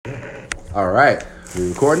All right. We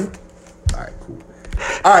recording? All right, cool.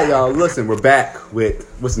 All right, y'all. Listen, we're back with,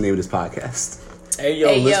 what's the name of this podcast? Hey,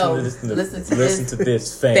 yo, listen to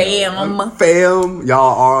this, fam. Fam.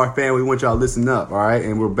 Y'all are our fam. We want y'all to listen up, all right?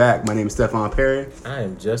 And we're back. My name is Stefan Perry. I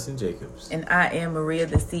am Justin Jacobs. And I am Maria,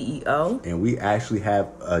 the CEO. And we actually have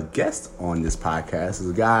a guest on this podcast. There's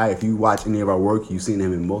a guy, if you watch any of our work, you've seen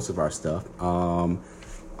him in most of our stuff.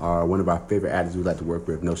 One of our favorite actors we like to work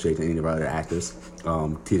with. No shade to any of our other actors.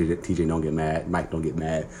 TJ don't get mad. Mike don't get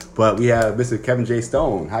mad. But we have Mr. Kevin J.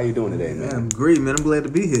 Stone. How you doing today, man? Yeah, I'm great, man. I'm glad to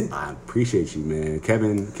be here. I appreciate you, man.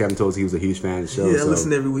 Kevin told us he was a huge fan of the show. Yeah, I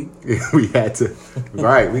listen every week. We had to. All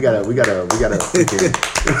right, we gotta.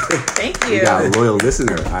 Thank you. We got a loyal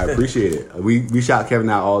listener. I appreciate it. We shout Kevin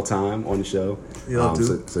out all the time on the show. Yeah,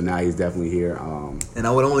 so now he's definitely here. And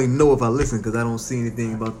I would only know if I listen because I don't see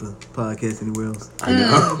anything about the podcast anywhere else. I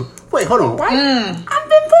know. Wait, hold on. Why? I've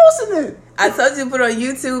been posting it. I told you to put on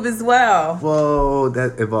YouTube as well. Whoa,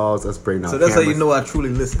 that involves us bringing out. So that's cameras. how you know I truly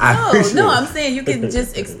listen. No, I'm saying you can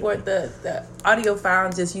just export the audio file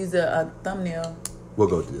and just use a thumbnail. We'll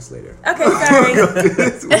go through this later. Okay,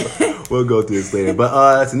 sorry. We'll go through this later.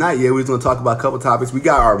 But tonight, we're just going to talk about a couple topics. We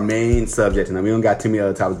got our main subject tonight. We don't got too many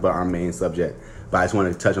other topics but our main subject. But I just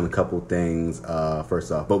want to touch on a couple things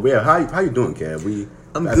first off. But how you doing, Kev?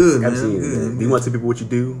 I'm good, man. I'm good. Do you want to tell people what you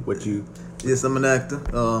do? Yes, I'm an actor.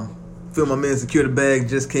 Film My Man Secure the Bag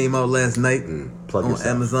just came out last night on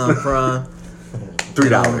Amazon Prime.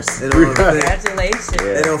 $3. Congratulations.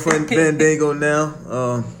 And on Fandango now.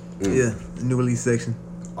 Yeah, the new release section.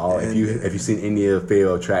 Oh, if you've seen any of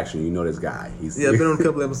Fatal Attraction, you know this guy. I've been on a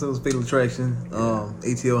couple episodes of Fatal Attraction,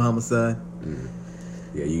 ATL Homicide.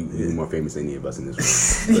 Yeah, you're more famous than any of us in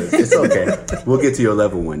this room. But it's okay. We'll get to your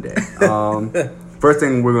level one day. First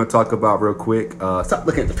thing we're going to talk about real quick. Stop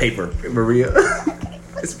looking at the paper, Maria.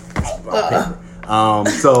 It's paper.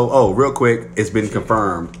 Real quick, it's been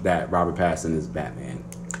confirmed that Robert Pattinson is Batman.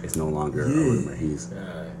 It's no longer a rumor. He's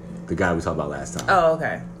the guy we talked about last time. Oh,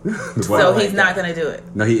 okay. So he's not going to do it.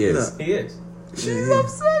 No, he is. He is. She's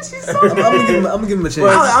upset. She's so I'm gonna give him a chance.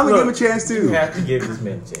 I'm gonna give him a chance too. You have to give this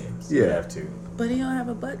man a chance. You have to. But he don't have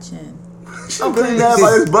a butt chin. She's really mad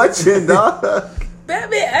about his butt chin, dog.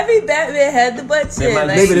 Batman had the butt chin.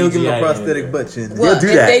 Maybe they'll give him a prosthetic butt chin. Well, do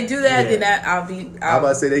if that. they do that, then I'll be about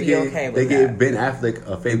to say they gave Ben Affleck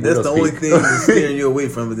a fake widow. That's the only thing that's steering you away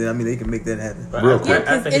from it. Then they can make that happen. Real quick.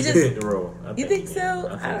 I think he just fit the role. You think so?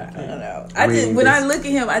 I don't know. When I look at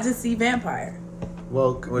him, I just see vampire.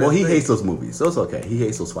 Well, he hates those movies, so it's okay. He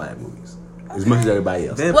hates those Twilight movies as much as everybody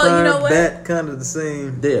else. Vampire, well, you know what? Bat, kind of the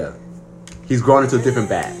same. Yeah. He's grown into a different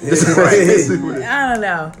bat. I don't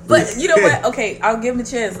know. But you know what? Okay, I'll give him a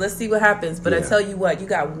chance. Let's see what happens. But I tell you what, you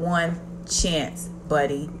got one chance,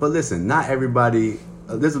 buddy. But listen, not everybody.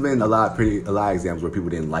 There's been a lot of examples where people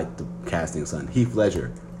didn't like the casting of something. Heath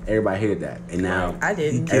Ledger, everybody hated that, and now I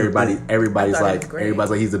didn't. Everybody's like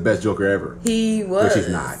he's the best Joker ever. He was, which he's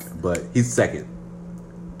not, but he's second.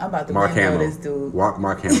 I'm about to Mark Hamill. this dude.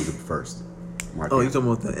 Mark Hamill's the first. You talking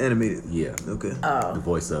about the animated? Yeah. Okay. Oh. The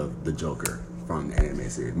voice of the Joker from the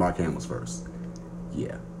animated series. Mark Hamill's first.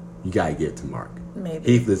 Yeah. You gotta give it to Mark.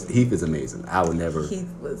 Maybe. Heath is amazing. I would never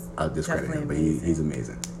discredit him, but he's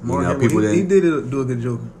amazing. Mark Hamill, he did do a good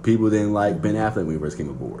Joker. People didn't like Ben Affleck when he first came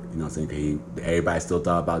aboard. You know what I'm saying? Everybody still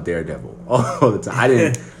thought about Daredevil all the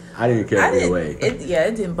time. I didn't care either way. It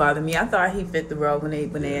didn't bother me. I thought he fit the role when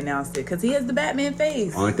they announced it because he has the Batman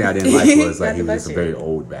face. Only thing I didn't like was he was just a very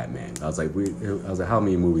old Batman. I was like, how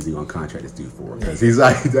many movies are you gonna contract this dude for? Because he's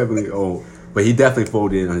like definitely old, but he definitely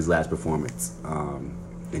folded in on his last performance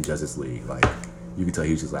in Justice League. Like you can tell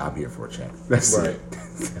he was just like, I'm here for a check. That's right.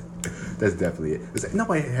 That's definitely it. It's like,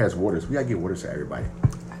 nobody has waters. We gotta get waters for everybody.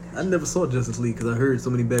 I never saw Justice League because I heard so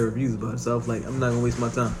many bad reviews about it. So I was like, I'm not gonna waste my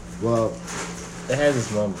time. Well. It has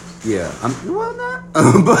its moments. Yeah, not.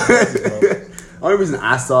 But only reason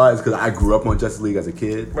I saw it is because I grew up on Justice League as a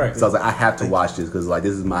kid. Right. So I was like, I have to watch this because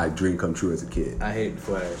this is my dream come true as a kid. I hate the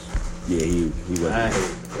Flash. Yeah, he was. I hate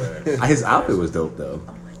the Flash. His outfit was dope though.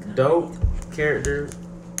 Dope character,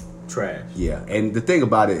 trash. Yeah, and the thing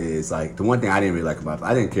about it is like the one thing I didn't really like about it,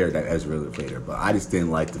 I didn't care that Ezra played her, but I just didn't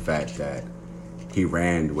like the fact that he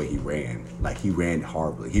ran the way he ran. Like he ran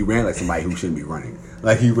horribly. He ran like somebody who shouldn't be running.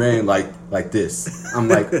 Like he ran like this. I'm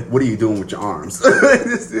like, what are you doing with your arms?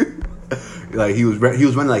 This dude, like he was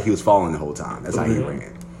running like he was falling the whole time. That's how he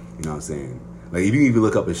ran. You know what I'm saying? Like if you even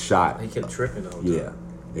look up his shot, he kept tripping the whole time. Yeah.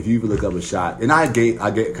 If you even look up a shot, and I get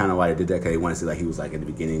kind of why they did that because they wanted to say like he was like at the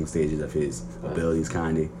beginning stages of his abilities,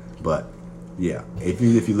 kinda. But Yeah, if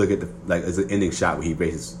you look at the it's an ending shot where he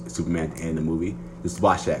races Superman at the end of the movie. Just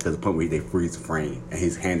watch that because the point where they freeze the frame and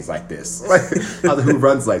his hand is like this. Who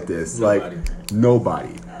runs like this?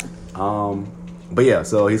 Nobody. But yeah,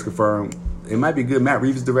 so he's confirmed. It might be good. Matt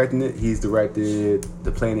Reeves is directing it. He's directed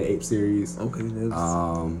the Planet Ape series. Okay,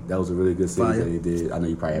 that was a really good series that he did. I know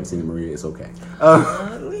you probably haven't seen it, Maria. It's okay.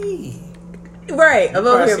 Right, I'm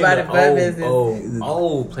over here about it, but business.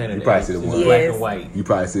 Old Planet you probably Ape. see the one Black and white. You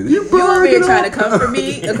probably see it. You over here trying to come for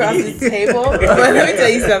me across this table? But let me tell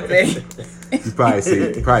you something. You probably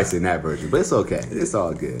seen that version, but it's okay. It's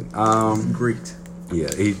all good. Great. Yeah,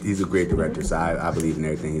 he's a great director, so I believe in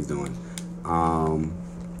everything he's doing.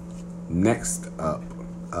 Next up,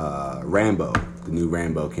 Rambo. The new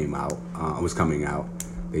Rambo came out. Was coming out.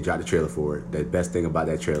 They dropped the trailer for it. The best thing about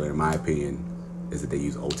that trailer, in my opinion, is that they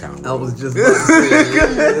use Old Town Road. I was just about to say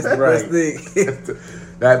that's the best thing.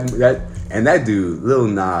 that dude, Lil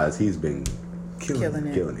Nas, he's been killing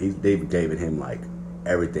it. They've given him like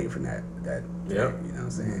everything from that. Yep. You know what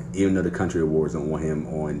I'm saying? Even though the country awards don't want him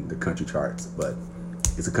on the country charts, but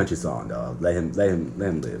it's a country song, dog. Let him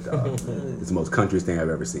live, dog. It's the most countryest thing I've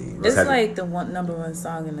ever seen. It's like the number one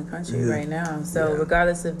song in the country right now. So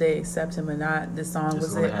regardless if they accept him or not, the song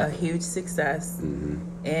was a huge success,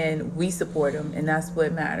 and we support him, and that's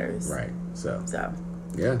what matters. Right. So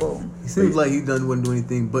yeah. Boom. He seems like he wouldn't do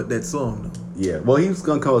anything but that song though. Yeah. Well, he was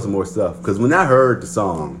gonna come with some more stuff because when I heard the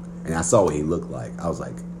song and I saw what he looked like, I was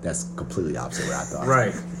like, that's completely opposite of what I thought.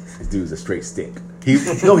 Right. This dude's a straight stick. He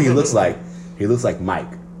looks like. He looks like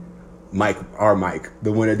Mike, our Mike,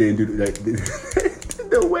 the one that didn't do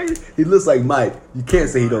the way he looks like Mike. You can't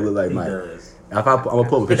say he don't look like Mike. Does. I'm gonna pull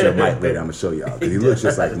up a picture of Mike later. I'm gonna show y'all because he looks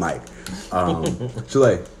just like Mike.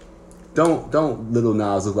 Shale, don't Little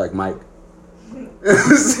Nas look like Mike?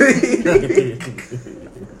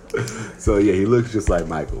 So yeah, he looks just like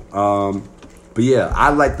Michael. But yeah,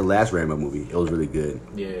 I liked the last Rambo movie. It was really good.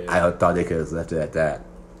 Yeah, I thought they could have left it at that.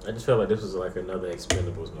 I just felt like this was like another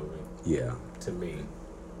Expendables movie. Yeah. To me.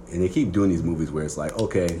 And they keep doing these movies where it's like,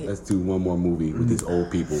 okay, let's do one more movie with these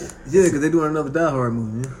old people. Yeah, because they're doing another Die Hard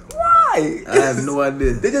movie. Man. Why? I have no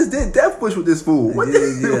idea. They just did Death Wish with this fool. What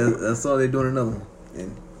yeah, I saw they doing another one.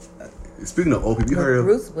 And speaking of old people, you heard of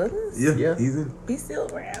Bruce Willis? Yeah. He's still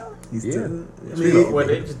around. He's still. Well,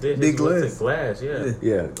 they just did Big Glass.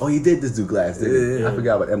 Yeah. Oh, he did just do Glass, didn't he? I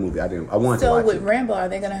forgot about that movie. I wanted to watch it. So with Rambo, are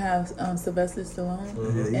they gonna have Sylvester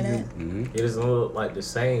Stallone in it? Mm-hmm. It doesn't look like the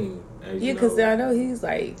same. As, because I know he's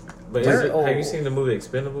like. But have you seen the movie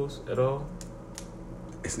Expendables at all?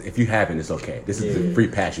 If you haven't, it's okay. This is the free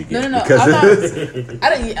pass you get. No.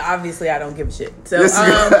 Obviously, I don't give a shit. So,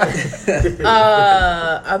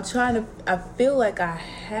 I'm trying to. I feel like I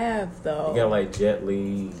have though. You got like Jet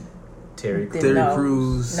Li, Terry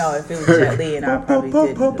Crews. No, if it was Jet Li, and I probably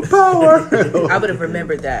didn't. I would have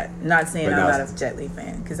remembered that. Not saying I'm not a Jet Li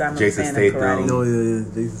fan because I'm a fan of karate. No, yeah,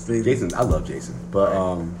 Jason Statham. Jason, I love Jason, but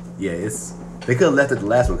it's. They could have left it the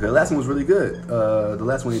last one because the last one was really good. The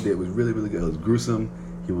last one he did was really, really good. It was gruesome.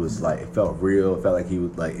 He was like, it felt real. It felt like he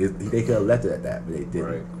was like, they could have left it at that, but they didn't.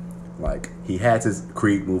 Right. Like, he has his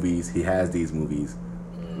Creed movies. He has these movies.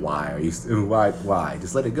 Why? Why?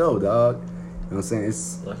 Just let it go, dog. You know what I'm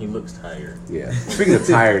saying? Well, he looks tired. Yeah. Speaking of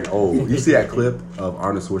tired and old, you see that clip of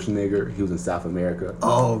Arnold Schwarzenegger? He was in South America.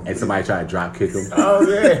 Oh. And somebody tried to drop kick him. Oh,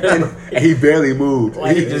 yeah. and he barely moved.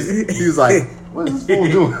 Like he was like, what is this fool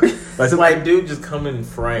doing? Like dude just come in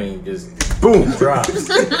frame, just boom, drops.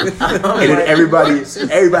 And then everybody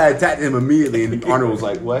attacked him immediately, and Arnold was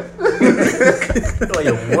like, "What?"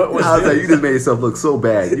 What was I was like, "You just made yourself look so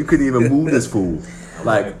bad. You couldn't even move this fool.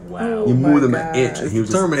 Like, wow, you moved him an inch, and he was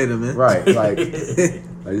just, Terminator, man. Right? Like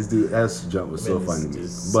this dude, that jump was so funny to me.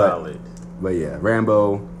 But yeah,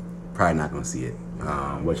 Rambo, probably not gonna see it.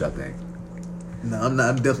 What y'all think? No, I'm not.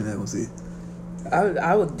 I'm definitely not gonna see it.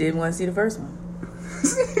 I didn't want to see the first one.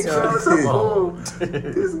 This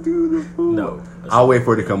dude is a fool. No, I'll wait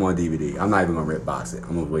for it to come on DVD. I'm not even gonna rip box it.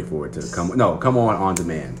 I'm gonna wait for it to come. No, come on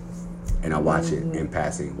demand, and I'll watch it in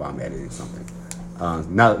passing while I'm editing something.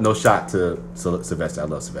 No shot to Sylvester. I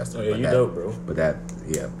love Sylvester. Oh yeah, you dope, bro. But that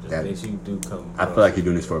makes you do come. I feel like you're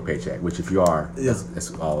doing this for a paycheck. Which, if you are,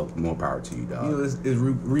 that's all more power to you, dog. You know, it's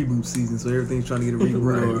reboot season, so everything's trying to get a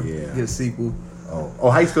reboot or get a sequel. Oh,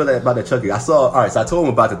 how you feel about that Chucky? So I told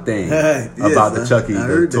him about the thing, about the Chucky,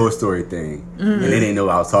 the Toy Story thing, and they didn't know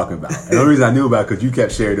what I was talking about. And the only reason I knew about it because you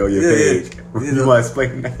kept sharing it on your page. You want to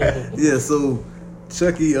explain that? Yeah, so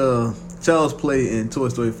Chucky, Child's Play and Toy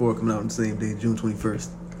Story 4 coming out on the same day, June 21st.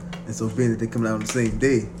 And so being that they coming out on the same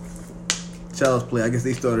day, Child's Play, I guess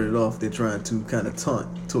they started it off, they're trying to kind of taunt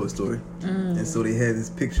Toy Story. And so they had this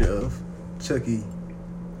picture of Chucky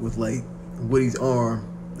with like Woody's arm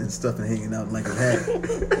and stuff and hanging out like his hat.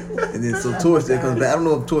 And then so Toy Story comes back. I don't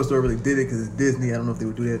know if Toy Story really did it because it's Disney. I don't know if they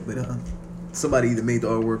would do that, but somebody either made the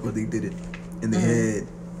artwork or they did it. And they had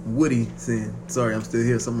Woody saying, "Sorry, I'm still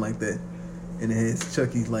here," something like that. And it has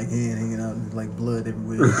Chucky's like hand hanging out and like blood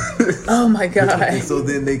everywhere. Oh my god! And so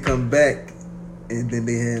then they come back, and then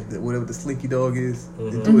they had whatever the Slinky Dog is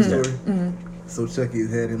in Toy Story. So Chucky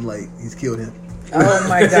had him like he's killed him. Oh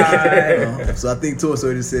my god! So I think Toy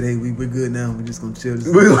Story just said, "Hey, we're good now. We're just gonna chill."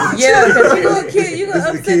 Yeah, because you gonna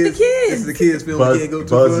upset the kids. This is the kids' film. We can't go too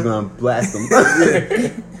far. Buzz is gonna blast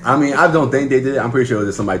them. I mean, I don't think they did it. I'm pretty sure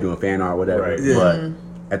there's somebody doing fan art or whatever. Right. Yeah.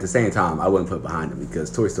 But at the same time, I wouldn't put behind them because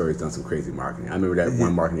Toy Story's done some crazy marketing. I remember that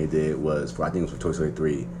one marketing they did was for, I think it was for Toy Story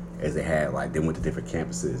 3, as they had like, they went to different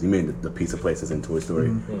campuses. You mean the pizza places in Toy Story?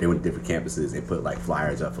 They went to different campuses and put like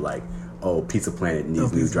flyers up for like, oh, Pizza Planet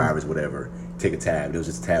needs new drivers, whatever. Take a tab. And it was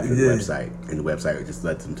just a tab for the website, and the website just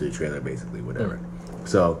led them to the trailer, basically, whatever.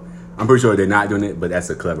 So I'm pretty sure they're not doing it, but that's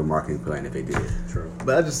a clever marketing plan if they did it. True.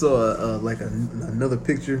 But I just saw another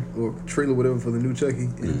picture or trailer, whatever, for the new Chucky,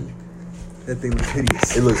 and that thing looks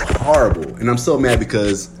hideous. It looks horrible, and I'm so mad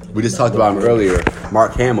because we just talked about him earlier.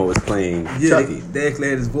 Mark Hamill was playing Chucky. They actually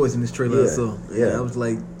had his voice in this trailer. Yeah, So yeah. I was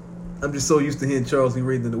like, I'm just so used to hearing Charles Lee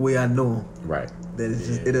Ray the way I know him Right. that it's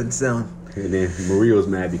just it doesn't sound. And then Maria was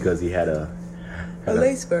mad because he had a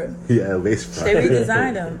lace front. He had a lace front. They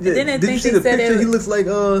redesigned him. Yeah. Then Did you see the picture? He looks like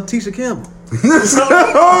Tisha Campbell.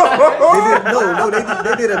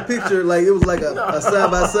 They did a picture like it was like a side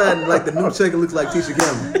by side, and like the new Chucky looks like Tisha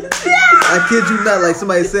Campbell. I kid you not, like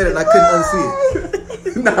somebody said it and I couldn't unsee it.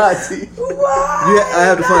 Nah, T. Yeah, I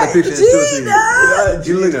have to find a picture and show it to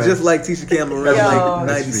you. He looks just like Tisha Campbell around like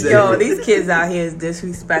 97. Yo, these kids out here is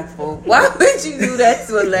disrespectful. Why would you do that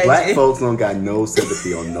to a legend? Black folks don't got no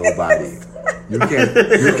sympathy on nobody. You can't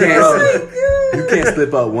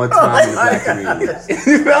slip up one time in the black community.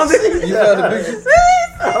 You found it? You found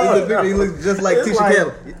the picture? He looks just like Tisha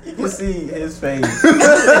Campbell. You can see his face.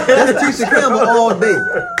 That's Tisha Campbell all day.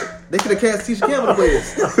 They could have cast Tisha Campbell to play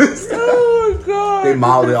this. Oh my god! They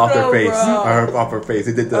modeled it off So their face, wrong. off her face.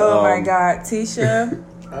 They did the. Oh my god, Tisha,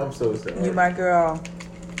 I'm so sorry. you my girl.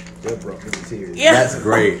 That brought me to tears. Yeah. That's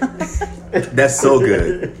great. That's so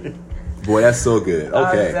good. Boy, that's so good.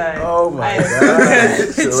 Okay. Oh my god.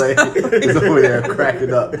 He's over there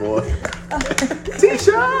cracking up, boy.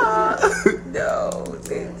 Tisha! No,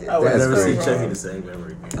 I would That's never see crazy. Chucky the same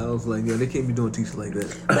ever. I was like, yo, they can't be doing Tisha like that.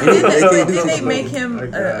 Did they make him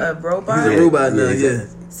a robot? He's a robot now, Yeah. yeah.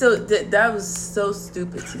 So that was so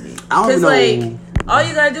stupid to me. I don't Because know. like, all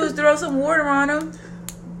you gotta do is throw some water on him,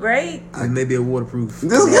 right? And maybe a waterproof.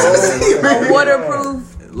 This guy. A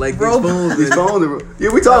waterproof. Like these Robot. phones. His phone. Yeah,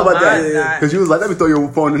 we talked about mine's that. not. Because you was like, let me throw your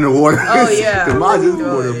phone in the water. Oh, yeah. Because mine is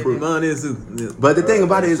Throw it. waterproof. Mine is too. Yeah. But the thing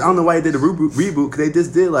about it is, I don't know why they did a reboot because they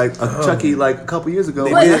just did like a Chucky like a couple years ago.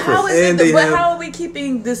 They But did. how And is they it? But have- how are we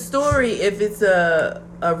keeping the story if it's a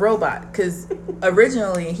robot? Because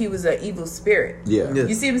originally he was an evil spirit. Yeah. Yeah.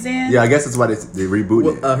 You see what I'm saying? Yeah, I guess that's why they rebooted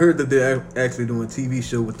Well, it. I heard that they're actually doing a TV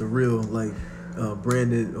show with the real, like,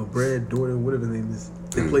 Brandon or Brad Dorter, whatever his name is.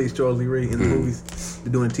 That plays Charles Lee Ray in the movies.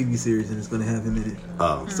 They're doing a TV series and it's going to have him in it.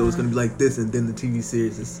 Oh, So it's going to be like this, and then the TV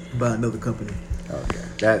series is by another company. okay.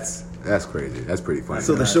 That's crazy. That's pretty funny.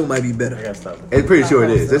 So the show might be I better. gotta stop it. It's pretty sure it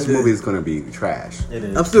is. This Yeah. movie is going to be trash. It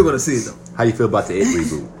is. I'm still going to see it though. How you feel about the It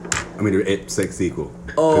reboot? I mean, the It 6 sequel.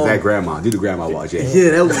 Because Oh. that grandma, do the grandma watch it.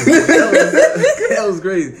 Yeah, that was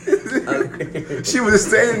crazy. She was just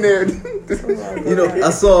standing there. You know, I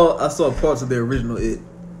saw parts of the original It,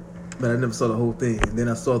 but I never saw the whole thing. And then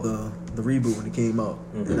I saw the reboot when it came out,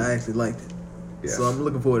 and I actually liked it. Yeah. So I'm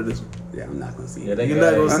looking forward to this one. Yeah, I'm not going to see Yeah, it. they You're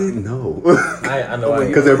not got- gonna see it? No. I know.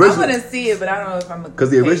 Because the I'm original. gonna see it, but I don't know if I'm. Because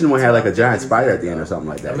the original one had like a giant spider at the end or something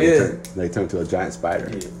like that. I mean, They turned to a giant spider.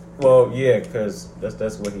 Yeah. Well, yeah, because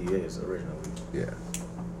that's what he is originally. Yeah.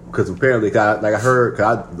 Because apparently, I heard,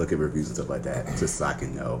 because I look at reviews and stuff like that, just so I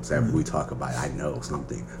can know. So after we talk about it, I know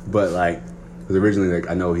something. But like, because originally, like,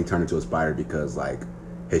 I know he turned into a spider because like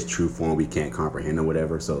his true form we can't comprehend or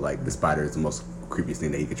whatever. So like, the spider is the most creepiest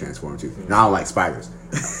thing that he could transform to. Now I don't like spiders.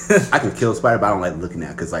 I can kill a spider, but I don't like looking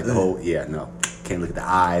at it because like the whole can't look at the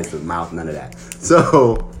eyes, the mouth, none of that.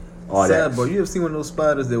 So all that. Sidebar, you ever seen one of those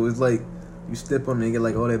spiders that was like, you step on it and get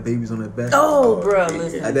like all that babies on their back? Oh, bro,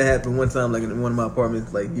 listen. That happened one time, like in one of my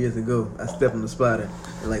apartments, like years ago. I stepped on the spider,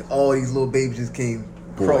 and like all these little babies just came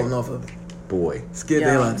crawling off of it. Boy. Scared the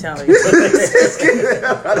Yeah, hell I'm out of me. telling you.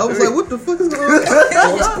 I was like, what the fuck is going on?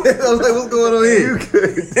 I was like, what's going on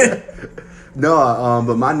here? No,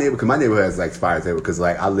 but my neighborhood has like spiders everywhere because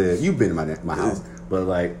like I live. You've been in my house, but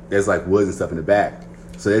like there's like woods and stuff in the back.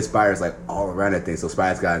 So there's spiders like all around that thing. So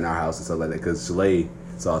spiders got in our house and stuff like that. Because Shalay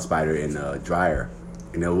saw a spider in a dryer,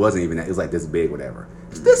 and it wasn't even that. It was like this big, whatever.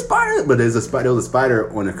 This spider, but there was a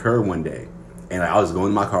spider on the curb one day, and like, I was going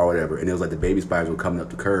in my car, or whatever, and it was like the baby spiders were coming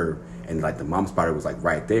up the curb, and like the mom spider was like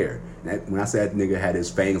right there. And when I say that nigga had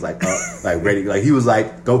his fangs like up, like ready, like he was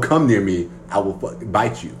like, "Don't come near me, I will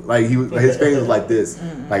bite you." Like his fangs was like this,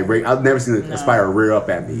 like I've never seen a spider rear up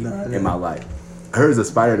at me in my life. I heard there's a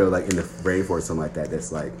spider though, like in the rainforest or something like that,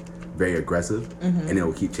 that's like very aggressive, and it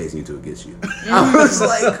will keep chasing you until it gets you. I was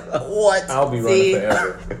like, what? I'll be running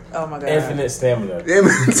forever. Oh my god. Infinite stamina.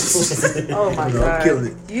 Oh my god. I'm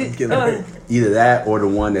killing it. Either that or the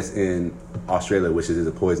one that's in Australia, which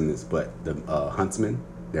is poisonous, but the huntsman.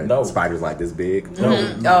 They're spiders like this big. No.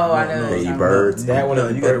 Oh, I know. They eat birds. That one,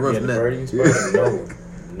 you gotta run from that.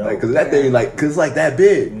 No. Like, cause that thing, like, cause it's like that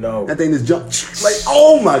big. No. That thing just jumped. Like,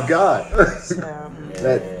 oh my god.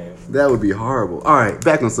 Yeah. That would be horrible. All right,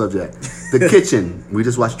 back on subject. The Kitchen. We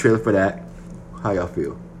just watched the trailer for that. How y'all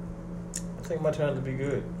feel? I think my turn to be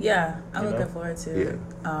good. Yeah, I'm looking forward to it.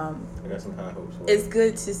 Yeah. I got some high hopes for It's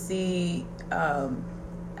good to see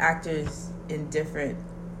actors in different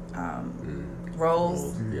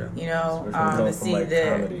roles. Yeah. You know, Especially to see like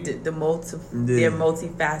their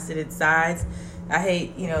multifaceted sides. I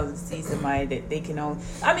hate, to see somebody that they can only.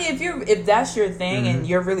 I mean, if that's your thing and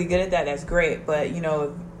you're really good at that, that's great. But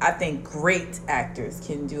I think great actors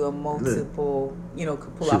can do a multiple.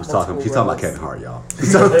 Could pull She's off multiple roles. talking about Kevin Hart, y'all.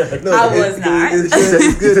 I was not. It's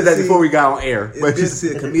She good said that to before we got on air. It's good to see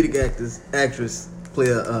a comedic actress play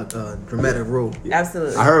a dramatic role.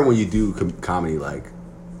 Absolutely. I heard when you do comedy, like,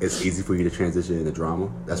 it's easy for you to transition into drama.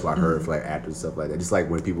 That's why I heard for like actors and stuff like that. Just like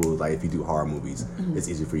when people like, if you do horror movies, it's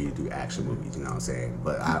easy for you to do action movies. You know what I'm saying?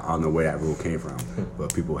 But I don't know where that rule came from.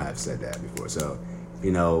 But people have said that before. So,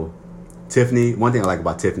 Tiffany. One thing I like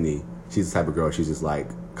about Tiffany, she's the type of girl. She's just like,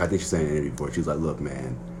 I think she said in an interview before. She's like, look,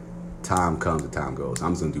 man, time comes and time goes.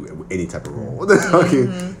 I'm just gonna do any type of role that I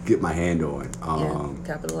can get my hand on.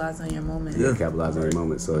 Capitalize on your moment. Yeah, capitalize on your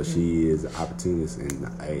moment. So she is an opportunist, and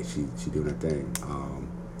hey, she doing her thing.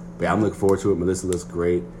 But yeah, I'm looking forward to it. Melissa looks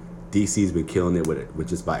great. DC's been killing it with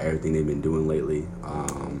just about everything they've been doing lately.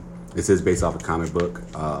 This is based off a comic book.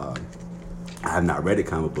 I have not read a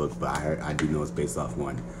comic book, but I do know it's based off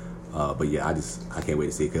one. But yeah, I can't wait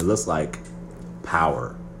to see it, because it looks like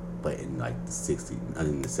Power, but in like the 60s,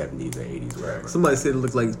 in the 70s or 80s, wherever. Somebody said it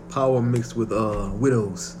looked like Power mixed with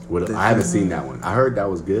Widows. I haven't seen that one. I heard that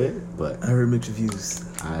was good, but I heard mixed reviews.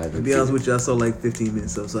 To be honest with you, I saw like 15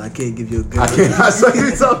 minutes of, so I can't give you a good. I saw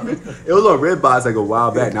you something. It was on Redbox like a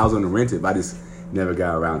while back, and I was going to rent it, but I just never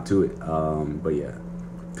got around to it. But yeah,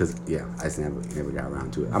 because I just never got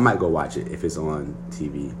around to it. I might go watch it if it's on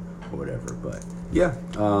TV or whatever. But yeah,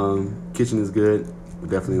 Kitchen is good. We're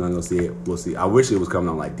definitely gonna go see it. We'll see. I wish it was coming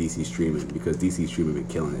on like DC streaming, because DC streaming been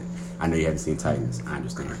killing it. I know you haven't seen Titans. I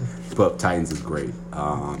understand, but Titans is great.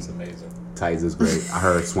 It's amazing. Titans is great. I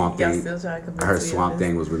heard Swamp Thing. I heard Swamp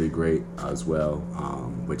Thing was really great as well.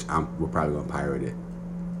 Which we're probably gonna pirate it.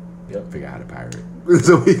 Yep. Figure out how to pirate it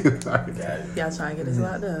so we can pirate it. Y'all trying to get us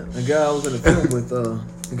locked up. The guy I was in the film with,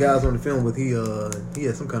 the guy I was on the film with, he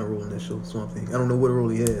had some kind of role in that show, Swamp Thing. I don't know what role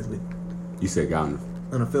he has, but You said guy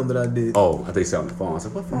on a film that I did. Oh, I think you said on the phone. I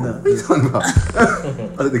said, what phone? No. What are you talking about? I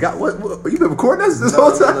said, the guy, what? You been recording us this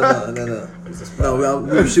whole time? No,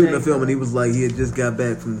 we were shooting a film, and he was like, he had just got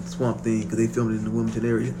back from Swamp Thing because they filmed it in the Wilmington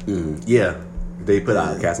area. Yeah. They put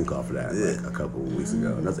out a casting call for that like a couple of weeks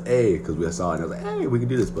ago. And I was like, hey, because we saw it, and I was like, hey, we can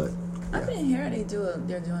do this, but... I've been hearing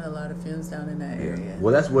they're doing a lot of films down in that area.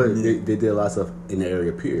 Well, that's what they did a lot of stuff in the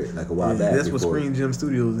area, period, like a while back. That's what Screen Gem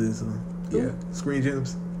Studios is. Yeah. Screen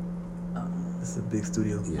Gems. It's a big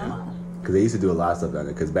studio. Yeah. Because they used to do a lot of stuff down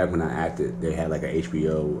there. Because back when I acted, they had like an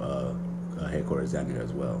HBO headquarters down there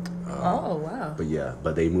as well. Oh, wow.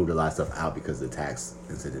 But they moved a lot of stuff out because of the tax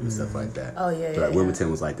incentive and stuff like that. Oh, yeah, so like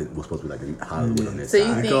Wilmington was supposed to be like the Hollywood on this so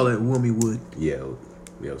side. You They call it Wilmy Wood. Yeah,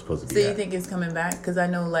 it was supposed to be. So you think it's coming back? Because I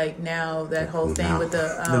know, like, now that whole thing with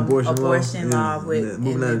the abortion law with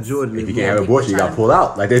moving out of Georgia. If you can't have an abortion, you got to pull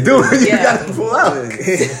out like they're doing. You got to pull out.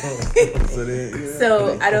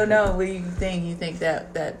 So I don't know. What do you think? You think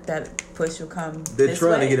that push will come? They're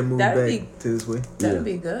trying to get it moved back to this way. That'd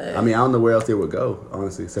be good. I mean, I don't know where else they would go,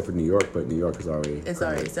 honestly, except for New York. But New York is already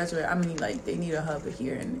already saturated. I mean, like they need a hub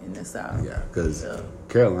here in the South. Yeah, because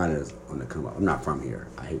Carolina is on the come up. I'm not from here.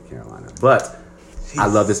 I hate Carolina, but I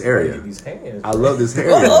love this area. I love this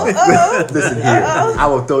area. Listen here, I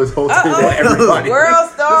will throw this whole thing at everybody. World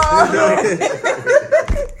star.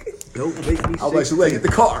 Don't make me I'll let you get the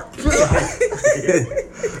car.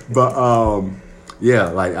 But Yeah,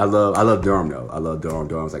 like I love Durham though. I love Durham.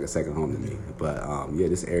 Durham's like a second home to me. But yeah,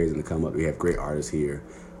 this area's gonna come up. We have great artists here.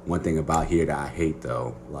 One thing about here that I hate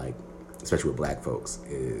though, like especially with black folks,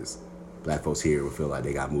 is black folks here will feel like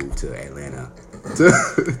they got moved to Atlanta,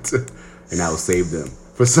 and that will save them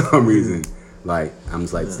for some reason. Like I'm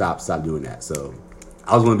just like stop doing that. So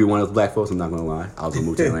I was gonna be one of those black folks. I'm not gonna lie. I was gonna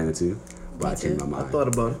move to Atlanta too, but I changed my mind. I thought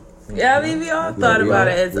about it. Yeah, I mean, we all thought about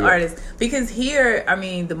it as artists. Because here, I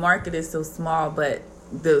mean, the market is so small, but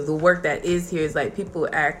the work that is here is like people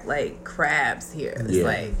act like crabs here. It's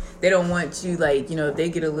like they don't want you, like, you know, if they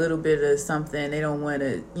get a little bit of something, they don't want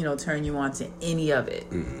to, you know, turn you on to any of it.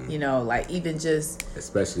 You know, like even just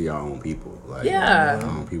especially our own people. Like, our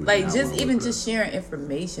own people like just even just sharing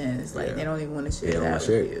information. It's like they don't even want to share that with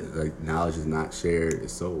you. Like knowledge is not shared;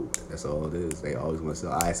 it's sold. That's all it is. They always want to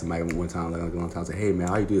sell. I asked somebody one time, like a long time, say, "Hey man,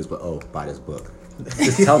 how you do this?" But buy this book.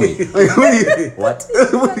 Just tell me. What?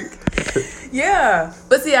 Yeah,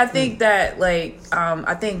 but see, I think that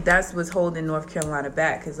I think that's what's holding North Carolina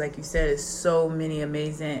back, because like you said, there's so many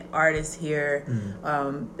amazing artists here,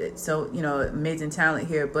 so you know, amazing talent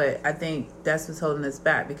here. But I think that's what's holding us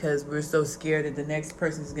back, because we're so scared that the next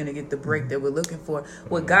person is going to get the break that we're looking for.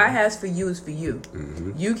 What God has for you is for you.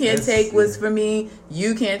 You can't take what's for me.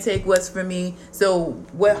 You can't take what's for me. So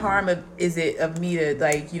what harm is it of me to,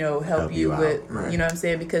 like, you know, help you with, you know what I'm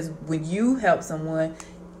saying? Because when you help someone,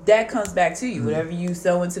 that comes back to you. Whatever you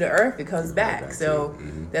sow into the earth, it comes back. So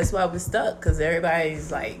that's why we're stuck, because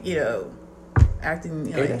everybody's like, you know, acting.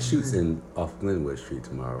 You know, that shoots off Glenwood Street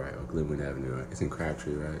tomorrow, right? Or Glenwood Avenue, right? It's in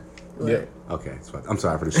Crabtree, right? Yeah. Okay, I'm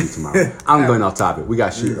sorry for the shoot tomorrow. I'm going off topic. We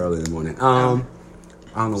got shoot early in the morning. I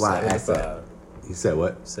don't know why I asked that. You said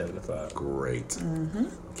what? 7 to 5. Great.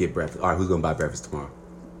 Get breakfast. All right, who's gonna buy breakfast tomorrow?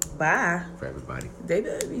 Bye. For everybody. They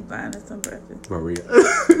better be buying us some breakfast. Maria.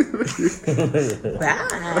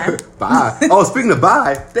 Bye. Bye. Oh, speaking of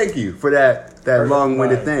bye, thank you for that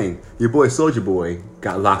long-winded thing. Your boy Soulja Boy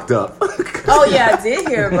got locked up. Oh yeah, I did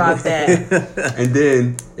hear about that. And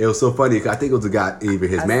then it was so funny. I think it was a guy, either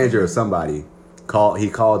his manager or somebody he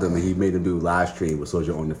called him and he made him do a live stream with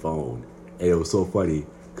Soulja on the phone. And it was so funny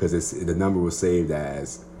because the number was saved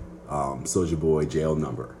as Soulja Boy jail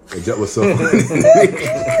number. It just was so funny.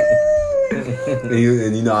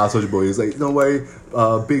 And you know how Soulja Boy is like, don't worry,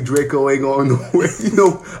 Big Draco ain't going nowhere. You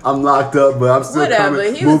know, I'm locked up, but I'm still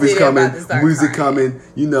coming. Movies coming, music coming.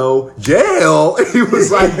 You know, jail. He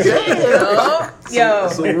was like, jail. Yo.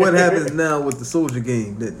 So what happens now with the Soulja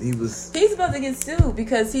game that He's about to get sued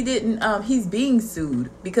because he didn't. He's being sued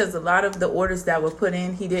because a lot of the orders that were put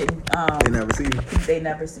in, he didn't. They never received him. They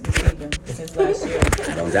never received him since last year.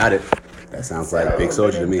 Don't doubt it. That sounds like Big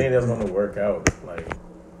Soulja to me. I think that's going to work out. Like,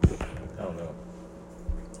 I don't know.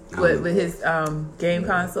 With his game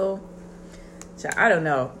console. I don't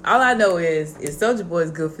know. All I know is Soulja Boy is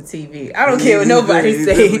good for TV. I don't care what nobody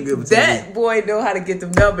say. That boy know how to get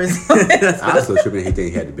them numbers. I was so tripping. He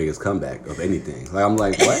think he had the biggest comeback of anything. Like I'm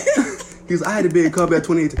like, what? He's like, I had a big comeback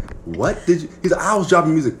 2018. What did you? He's like, I was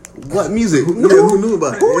dropping music. What music? Who knew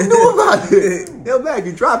about it? Who knew about it? Hell back,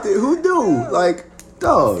 you dropped it. Who knew? Like,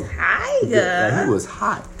 dog. Tiger. Like, he was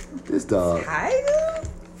hot. This dog. Tiger.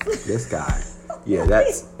 This guy. Yeah,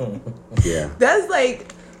 that's. Yeah. That's like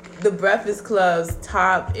the Breakfast Club's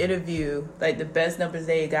top interview, like the best numbers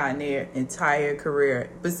they got in their entire career.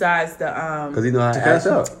 Besides the because you know how to act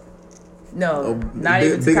up. No, not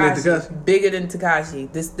even Tekashi. Bigger than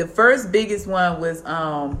Tekashi. The first biggest one was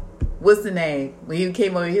what's the name? When he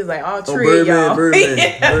came over, he was like, all three of y'all.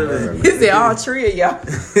 Birdman. He said, all three of y'all.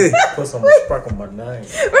 Put some spark on my name.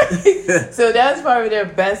 So that's probably their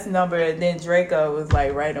best number. And then Draco was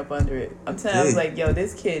like right up under it. I'm telling you, I was like, yo,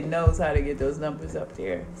 this kid knows how to get those numbers up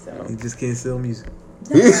there. So he just can't sell music.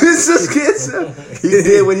 He just can't sell. He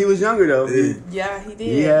did when he was younger, though. Yeah, he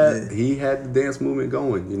did. He had the dance movement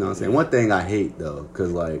going. You know what I'm saying? One thing I hate, though,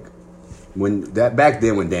 because, like, back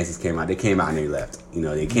then when dances ccame out, they came out and they left. You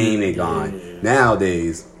know, they came, they gone.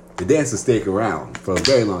 Nowadays, the dancers stick around for a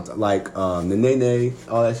very long time. Like the Nene,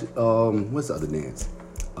 all that shit. What's the other dance?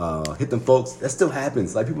 Hit Them Folks. That still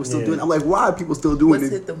happens. Like people still doing it. I'm like, why are people still doing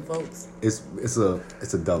it? Hit Them Folks? It's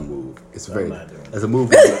a dumb move. It's a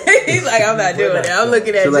move. He's like, I'm not doing it. I'm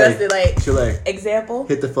looking at Justin like example.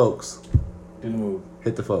 Hit the folks. Do the move.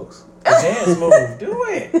 Hit the folks. The dance move. Do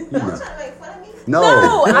it. You know.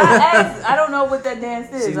 No, I asked. I don't know what that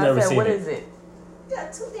dance is. I said, what is it? You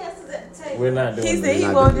got two dances at the table. We're not doing it. He said he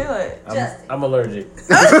won't do it. I'm allergic.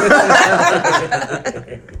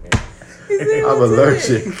 I'm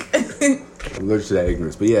allergic. I'm allergic to that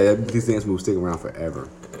ignorance. But yeah, these dance moves stick around forever.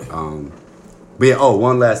 But yeah,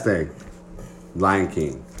 one last thing. Lion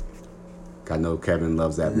King. I know Kevin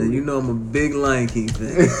loves that movie. And you know I'm a big Lion King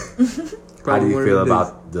fan. How do you feel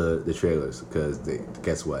about the trailers? Because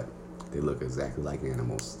guess what? They look exactly like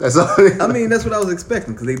animals. That's all. I mean, that's what I was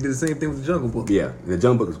expecting because they did the same thing with the Jungle Book. Yeah, the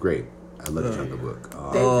Jungle Book is great. I love the Jungle Book.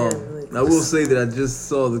 I will say that I just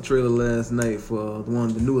saw the trailer last night for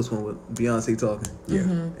the newest one with Beyonce talking. Yeah,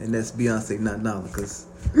 and that's Beyonce, not Nala, because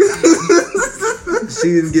she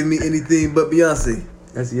didn't give me anything but Beyonce.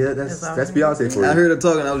 That's Beyonce for you. I heard her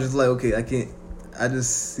talking. I was just like, okay, I can't. I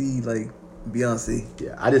just see like Beyonce.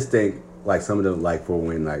 Yeah, I just think like some of them, like for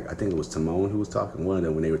when like I think it was Timon who was talking. One of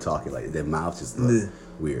them when they were talking, like their mouths just looked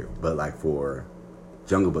weird. But like for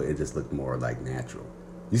Jungle Book, it just looked more like natural.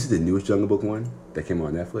 You see the newest Jungle Book one that came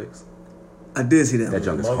on Netflix? I did see that. That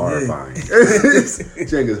junk is one. horrifying. Junk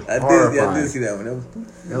is horrifying. I did see that one.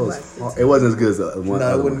 That was it wasn't as good as the one.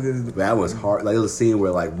 No, it wasn't good as the. That was hard. Like there was a scene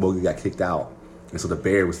where like Mowgli got kicked out. And so the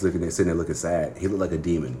bear was sitting there looking sad. He looked like a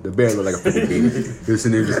demon. The bear looked like a freaking demon. He was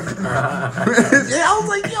sitting there just... yeah, I was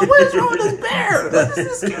like, yo, what is wrong with this bear? This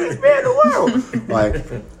is the scariest bear in the world. Like,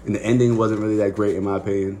 and the ending wasn't really that great in my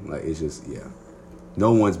opinion. Like, it's just, yeah.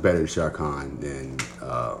 No one's better than Shere Khan than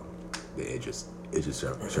Idris.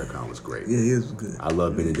 Shere Khan was great. Yeah, he was good. I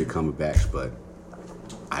love Benedict Cumberbatch, but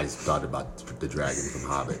I just thought about the dragon from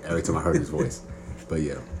Hobbit every time I heard his voice. But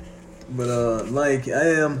yeah. But like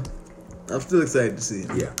I'm still excited to see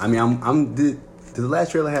it. Yeah, I mean, did the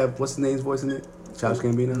last trailer have what's his name's voice in it? Childish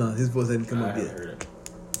Gambino? No, his voice hadn't come up yet.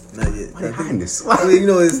 Not yet. Why are you hiding this? I mean, you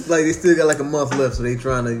know, it's like they still got like a month left, so they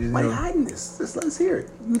trying to. Why are you hiding this? Just let us hear it.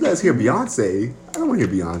 You let us hear Beyonce. I don't want to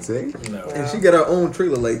hear Beyonce. No. And she got her own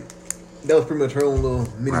trailer. Like that was pretty much her own little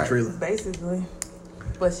mini trailer. Basically,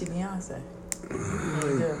 but she Beyonce.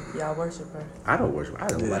 Y'all worship her. I don't like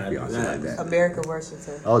Beyonce like that. America worships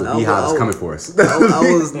her. Oh, the Beehive is coming for us.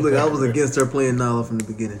 I was against her playing Nala from the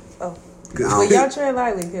beginning. Oh, well, y'all tread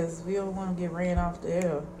lightly because we don't want to get ran off the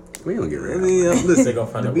hill. We don't get rid I of mean, it. listen, They gonna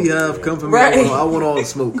find the out Beehive come from Right. me. I want all the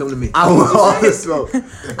smoke. Come to me. I want all the smoke.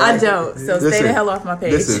 I don't. So stay the hell off my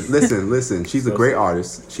page. Listen. She's a great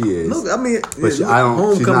artist. She is. Look, I mean, But she's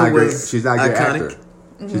not a great. She's not a good iconic. actor.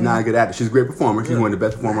 She's not a good actor. She's a great performer. She's one of the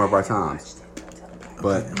best performers of our times.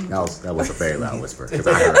 But that was a very loud whisper. 'Cause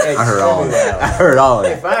I heard all of that. I heard all of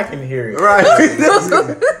If that. I can hear it. Right.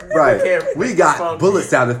 Right. We got bullet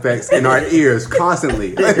sound effects in our ears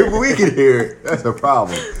constantly. Like, if we can hear it, that's a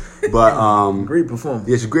problem. But Great performance.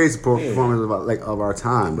 yeah, she's a great performance of our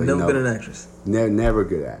time. But Never been an actress. Never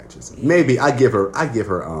good actress. Maybe I give her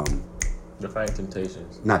The Fighting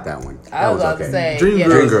Temptations. not that one. I That was about to okay. say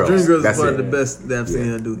Dreamgirls is That's one of it. the best that I've seen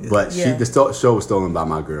her do. Yeah. But Yeah. the show was stolen by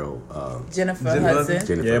my girl, Jennifer Jennifer Hudson.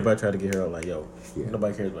 Jennifer. Yeah, everybody tried to get her up like, yo, Yeah.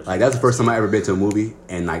 nobody cares about you. Like that's the first time I ever been to a movie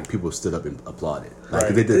and like people stood up and applauded. Like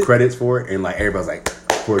Right. they did the credits for it and like everybody's like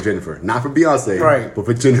for Jennifer, not for Beyonce, Right. but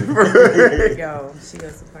for Jennifer. Yo, she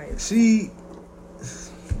goes to fight. She.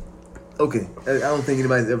 Okay, I don't think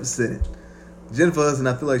anybody's ever said it. Jennifer Hudson,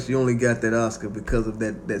 I feel like she only got that Oscar because of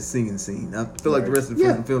that singing scene. I feel like the rest of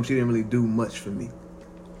the film, she didn't really do much for me.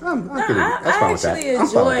 I actually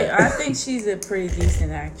enjoy. I think she's a pretty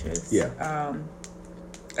decent actress. Yeah.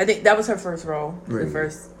 I think that was her first role. Right. The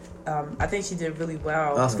first. I think she did really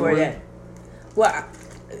well Oscar for winner? that. Well,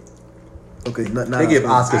 Okay, not They give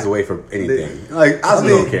Oscars away for anything. Like Oscars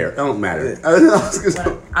don't care. It don't matter. Oscars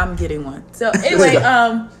don't. I'm getting one. So anyway,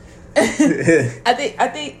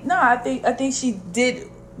 I think she did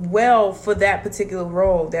well for that particular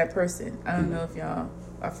role. That person. I don't know if y'all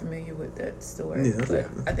are familiar with that story. Yeah, but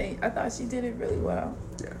okay. I thought she did it really well.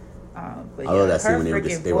 Yeah. But I love that her scene when they were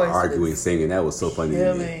freaking voice arguing, was singing. That was so funny.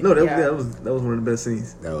 to me. killing. No, that Yeah. was one of the best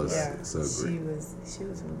scenes. That was Yeah, so great. she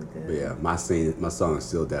was really good. But yeah, my song is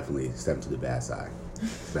still definitely "Step to the Bad Side."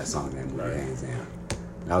 It's the best song in that movie, hands down.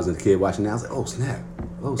 I was a kid watching that. I was like, "Oh snap!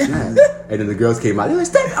 Oh snap!" And then the girls came out. They were like,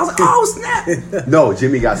 "Step!" I was like, "Oh snap!" No,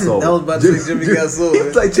 Jimmy got sold. I was about to say Jimmy got sold. He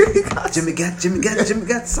was like, "Jimmy got Jimmy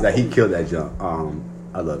got sold. Like he killed that jump.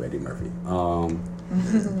 I love Eddie Murphy.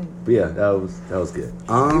 But yeah, that was good.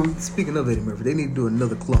 Speaking of Eddie Murphy, they need to do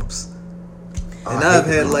another Clumps. And I I've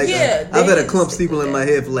hate had Clumps. like Yeah, I've had a they Clump stick sequel with in that. my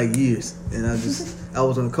head for like years, and I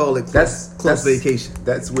was gonna call it Clumps Vacation.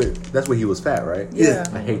 That's when he was fat, right? Yeah.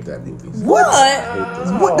 I hate that movie. What? I hate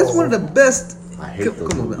those What? That's one of the best. I hate those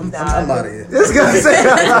Come on, movies. man. I'm out of here. This guy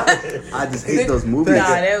said, I just hate those movies. Nah,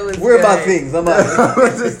 that was We're about good. things. I'm out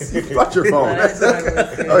of here. You brought your phone. Nah, that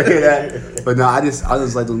was good. Okay, that. But no, I just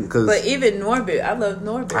like them because But even Norbit, I love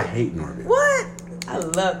Norbit. I hate Norbit. What? I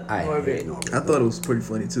love I hate Norbit. Norbit. I thought it was pretty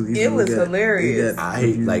funny too. Even It though was he got- hilarious. he got- I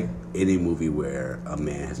hate like any movie where a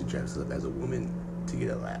man has to dress up as a woman to get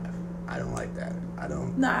a laugh. I don't like that. I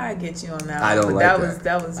don't. No, I get you on that. I don't but like that. that.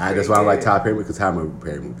 That was. That's why I like Tyler Perry, because Tyler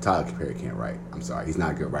Perry can't write. I'm sorry, he's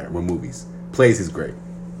not a good writer. With movies, plays is great.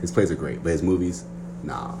 His plays are great, but his movies,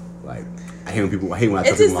 nah. Like I hate when I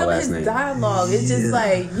tell people my last name. It's just dialogue. It's just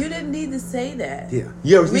like you didn't need to say that. Yeah.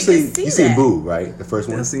 You seen Boo, right? The first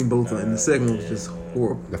one. I've seen both of them. And the second one was just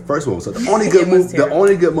horrible. The first one. So the only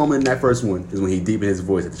good moment in that first one is when he deepened his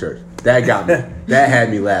voice at the church. That got me. That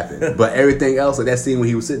had me laughing. But everything else, like that scene when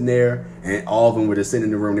he was sitting there and all of them were just sitting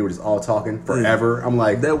in the room, they were just all talking forever. I'm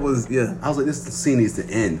like, that was I was like, this scene needs to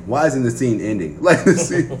end. Why isn't the scene ending? Like the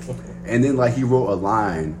scene. And then like he wrote a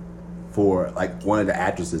line for like one of the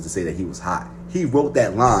actresses to say that he was hot. He wrote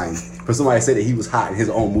that line for somebody to say that he was hot in his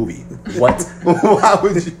own movie. What? Why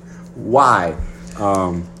would you? Why?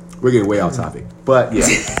 We're getting way off topic, but yeah,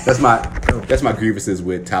 that's my grievances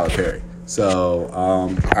with Tyler Perry. So, all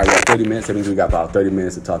right, we have 30 minutes. That means we got about 30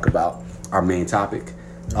 minutes to talk about our main topic.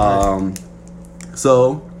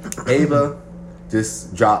 So, Ava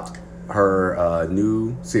just dropped her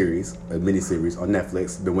new series, a mini-series on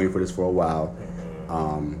Netflix. Been waiting for this for a while.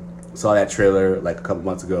 Saw that trailer like a couple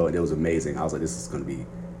months ago, and it was amazing. I was like, this is going to be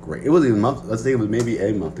great. It wasn't even a month. Let's say it was maybe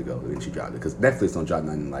a month ago when she dropped it, because Netflix don't drop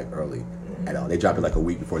nothing like early at all. They drop it like a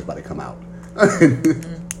week before it's about to come out. And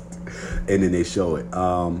then they show it.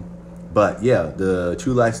 But yeah, the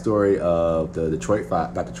true life story of the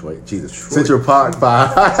Central Park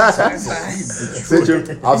 5.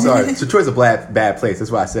 I'm sorry, Detroit's a bad place. That's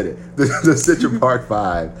why I said it. The Central Park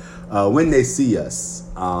 5. When They See Us,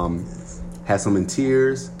 had some in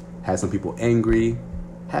tears, had some people angry,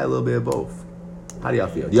 had a little bit of both. How do y'all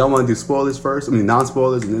feel? Do y'all want to do spoilers first? I mean,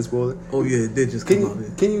 non-spoilers and then spoilers? Oh yeah, it did just come out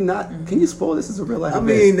there. Can you spoil this as a real life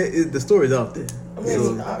event? mean, the story's out there. I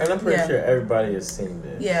mean, and I'm pretty sure everybody has seen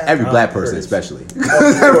this. Yeah. Every black person, especially.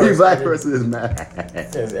 Every black person is mad.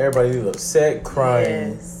 Because everybody is upset,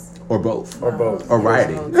 crying. Yes. Or both. Or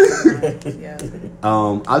rioting. Yeah.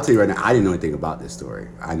 I'll tell you right now, I didn't know anything about this story.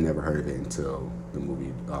 I never heard of it until the movie.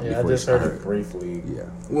 I just heard it briefly. Yeah.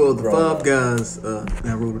 Well, the five guys,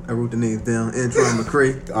 I wrote the names down. Antron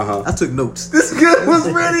McCray. I took notes. This guy was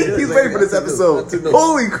ready. He's ready for this episode.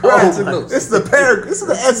 Holy crap! I took notes. This is the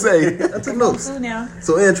essay. I took notes.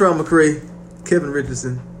 So Antron McCray, Kevin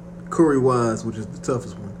Richardson, Corey Wise, which is the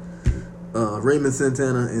toughest one, Raymond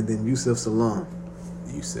Santana, and then Yusef Salaam.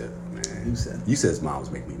 Yusef's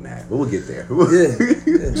moms make me mad, but we'll get there.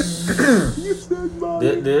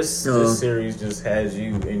 This series just has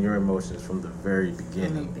you in your emotions from the very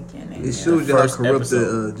beginning. It shows you how corrupt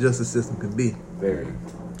the justice system can be. Very.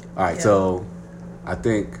 All right, so I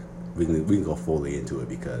think we can go fully into it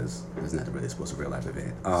because it's not really supposed to be a real life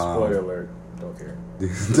event. Spoiler alert. Don't care.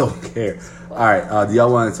 Don't care. All right, do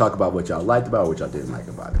y'all want to talk about what y'all liked about it or what y'all didn't like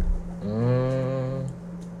about it?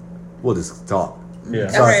 We'll just talk. Yeah.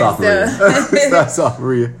 Starts off,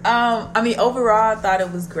 Maria. I mean, overall, I thought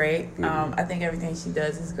it was great. I think everything she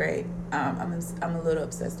does is great. I'm a little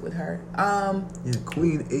obsessed with her.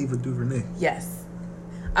 Queen Ava DuVernay. Yes.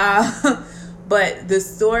 But the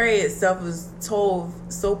story itself was told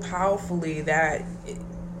so powerfully that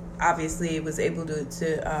obviously it was able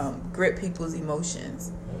to grip people's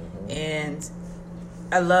emotions. And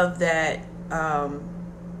I love that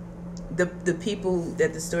the people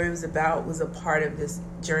that the story was about was a part of this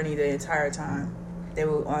journey the entire time. They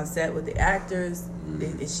were on set with the actors,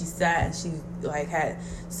 and she sat and she like had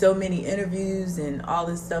so many interviews and all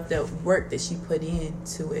this stuff, that work that she put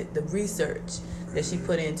into it, the research that she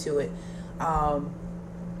put into it.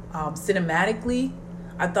 Cinematically,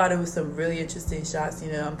 I thought it was some really interesting shots.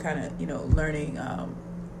 I'm kind of learning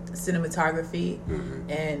cinematography,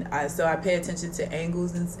 and I pay attention to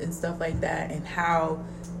angles and stuff like that, and how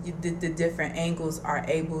the different angles are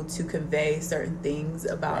able to convey certain things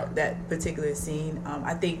about that particular scene.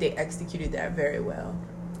 I think they executed that very well.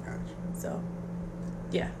 So,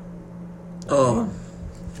 yeah. I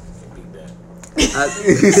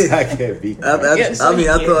can't beat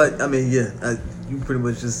that. You pretty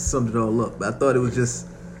much just summed it all up. But I thought it was just,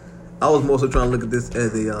 I was more so trying to look at this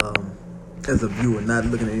as a viewer, not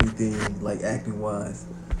looking at anything like acting wise,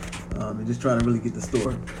 and just trying to really get the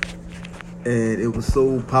story. And it was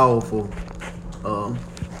so powerful.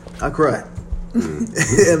 I cried.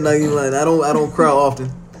 I'm not even lying. I don't cry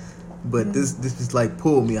often, but this just like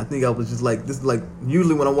pulled me. I think I was just like, this is like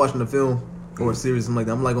usually when I'm watching a film or a series, I'm like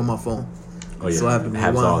on my phone. Oh yeah, so I have to it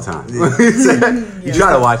happens all the time. Yeah. You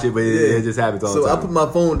try to watch it, but it just happens all the time. So I put my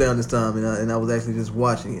phone down this time, and I was actually just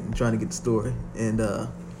watching it and trying to get the story. And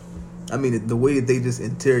I mean, the way that they just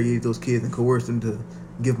interrogated those kids and coerced them to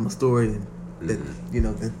give them a story and that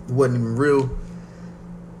that wasn't even real.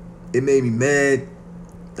 It made me mad.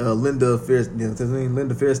 Linda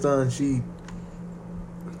Fairstein,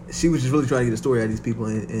 she was just really trying to get a story out of these people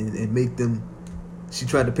and make them. She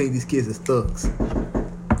tried to paint these kids as thugs,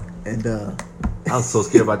 and I was so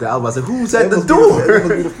scared about that. I was about to say, who's at the door? That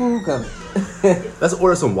must be the food coming. Let's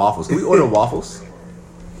order some waffles. Can we order waffles?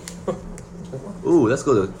 Ooh, let's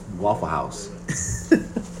go to Waffle House.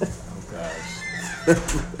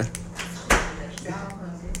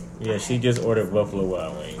 Yeah, she just ordered Buffalo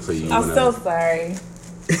Wild Wings. So you I'm wanna- so sorry.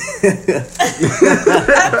 I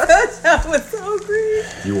thought that was so great.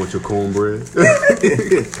 You want your cornbread?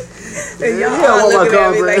 And y'all Yeah, I all want my looking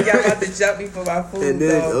at me cornbread. like y'all about to jump me for my food. And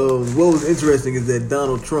then what was interesting is that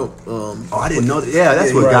Donald Trump. Oh, I didn't know that. Yeah,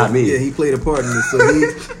 that's what Right. got me. Yeah, he played a part in this. So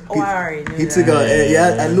I already knew he that. took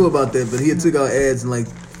out. I knew about that, but he took out ads in like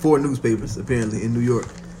 4 newspapers apparently in New York,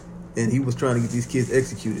 and he was trying to get these kids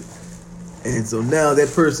executed. And so now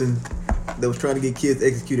that person that was trying to get kids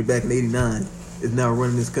executed back in '89 is now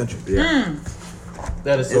running this country. Yeah.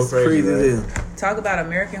 That is so It's crazy. crazy right? as hell. Talk about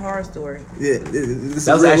American Horror Story. Yeah, this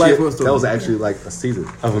That was is a real life actually horror story. that was actually like a season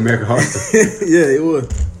of American Horror Story. Yeah, it was.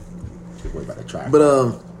 We're about to try.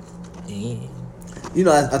 But you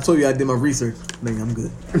know, I told you I did my research. Nigga, I'm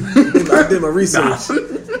good. I did my research.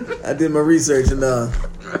 I did my research, and I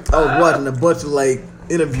was watching a bunch of like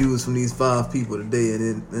interviews from these 5 people today,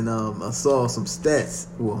 and I saw some stats.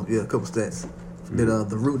 Well, yeah, a couple stats that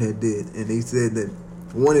the Root did, and they said that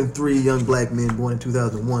 1 in 3 young black men born in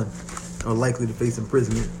 2001 are likely to face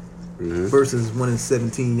imprisonment versus 1 in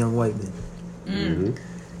 17 young white men.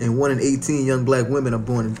 And 1 in 18 young black women that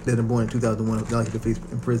are born in 2001 are likely to face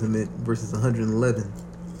imprisonment versus 111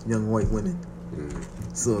 young white women.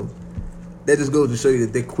 So that just goes to show you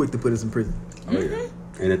that they're quick to put us in prison. Oh, yeah.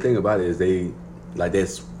 And the thing about it is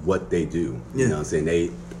that's what they do. Yeah. You know what I'm saying?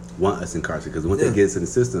 They want us incarcerated because once they get us in the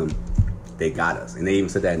system, they got us. And they even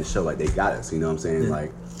said that in the show, like they got us. You know what I'm saying? Yeah.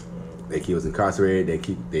 Like they keep us incarcerated.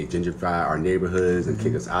 They gentrify our neighborhoods and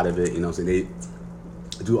kick us out of it. You know what I'm saying?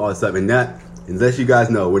 They do all this stuff. And that, unless you guys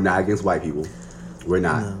know, we're not against white people. We're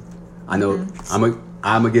not. No. I know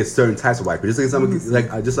I'm against certain types of white people. Just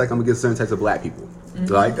like I'm against certain types of black people.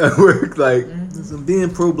 Like we're like So being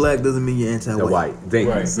pro-black doesn't mean you're anti-white. the white. Thank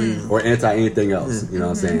you. Right. Or anti anything else. You know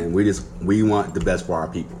what I'm saying? We want the best for our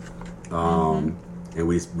people. And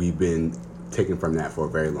we've been taken from that for a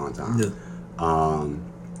very long time. Yeah.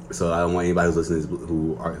 So I don't want anybody who's listening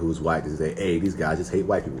who's white to say, "Hey, these guys just hate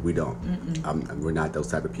white people." We don't. We're not those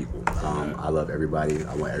type of people. I love everybody.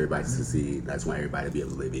 I want everybody to succeed. I just want everybody to be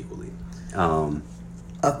able to live equally.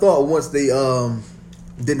 I thought once they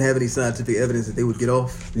didn't have any scientific evidence that they would get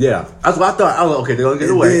off. Yeah, that's what I thought. I was like, okay, they're gonna get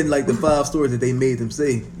And away. then like the 5 stories that they made them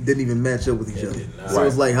say didn't even match up with each other. did not. So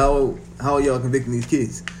it's like how are y'all convicting these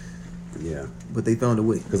kids? Yeah, But they found a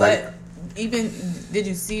way. because But even did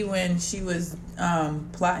you see when she was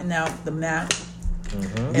plotting out the map and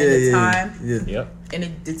the time, Yeah. Yep.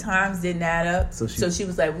 and the times didn't add up? So So she- she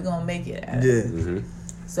was like, "We're gonna make it." Add Yeah. up.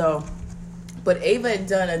 So, but Ava had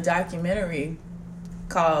done a documentary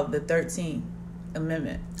called "The 13th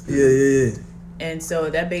Amendment," Yeah. and so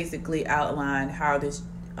that basically outlined how this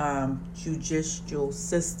judicial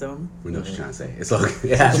system we know what she's trying to say. It's okay.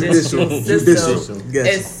 Yeah. Judicial Judicial. system Gotcha.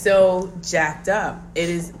 is so jacked up. It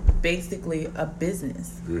is basically a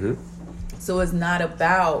business. So it's not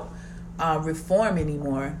about reform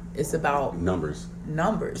anymore. It's about Numbers.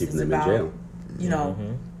 numbers. Keeping It's them in about jail. you know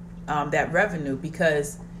that revenue,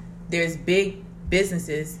 because there's big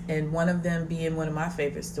businesses, and one of them being one of my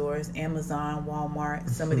favorite stores, Amazon, Walmart.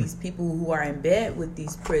 Some of these people who are in bed with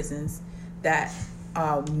these prisons that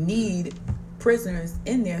need prisoners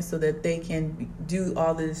in there so that they can do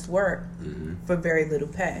all this work for very little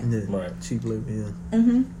pay. Yeah. Right. Cheap labor,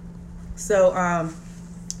 yeah. So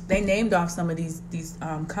they named off some of these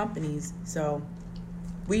companies. So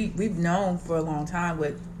we've known for a long time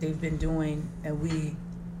what they've been doing, and we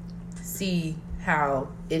see how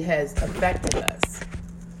it has affected us.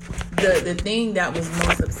 The thing that was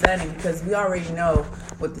most upsetting, because we already know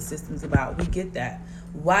what the system's about, we get that.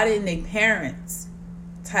 Why didn't they parents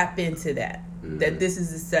tap into that? That this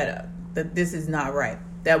is a setup, that this is not right,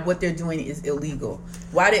 that what they're doing is illegal.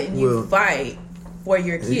 Why didn't you Well, fight for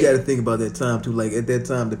your And you got to kid? think about that time too. Like at that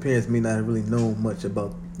time, the parents may not have really known much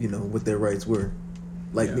about what their rights were.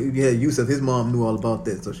 Like you had Yusuf, his mom knew all about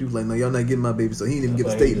that, so she was like, "No, y'all not getting my baby," so he didn't even give a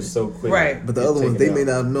Like, he statement. was so quick. Right. But the other ones, they may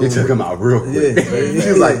not have known. They took him out real quick. Yeah. She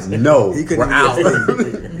was like, "No, He couldn't we're even out." give a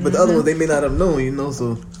statement. But the other ones, they may not have known,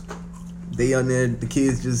 so they on there, the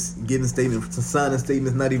kids just giving statements, signing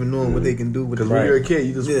statements, not even knowing what they can do with Because the when Right. you're a kid,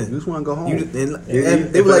 you just Yeah. want to go home. You just, and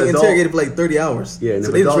if they were like an adult- interrogated for like 30 hours. Yeah, and so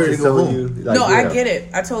if they just adults ready is to go telling home. you, like, No, yeah. I get it.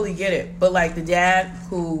 I totally get it. But like the dad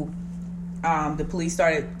who the police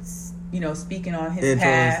started, speaking on his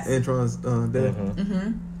past. Antron's dad.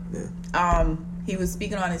 Mm-hmm. Yeah. He was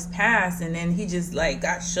speaking on his past, and then he just like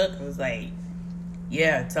got shook and was like,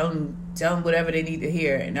 "Yeah, tell them whatever they need to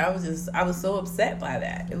hear." And I was so upset by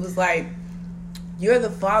that. It was like, you're the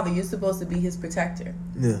father. You're supposed to be his protector.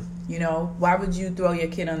 Yeah. Why would you throw your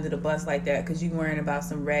kid under the bus like that? Because you worrying about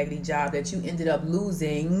some raggedy job that you ended up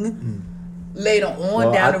losing later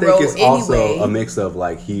on down the road. I think it's also a mix of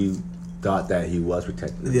like he thought that he was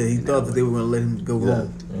protecting them. Yeah, he thought that they were going to let him go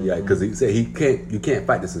wrong. Yeah, because he said you can't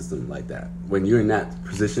fight the system like that. When you're in that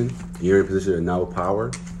position, you're in a position of no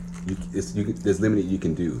power. There's limited you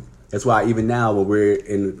can do. That's why even now when we're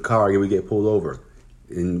in the car and we get pulled over,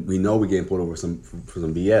 and we know we're getting pulled over for some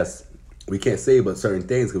BS, we can't say about certain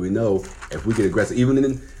things because we know if we get aggressive.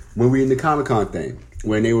 Even when we in the Comic-Con thing,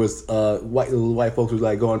 when there was white folks was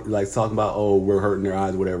like going like talking about we're hurting their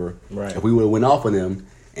eyes or whatever. Right. If we would have went off on them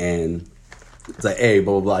and it's like, hey,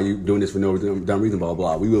 blah, blah, blah, you doing this for no dumb reason, blah,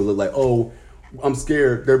 blah, blah. We would look like, I'm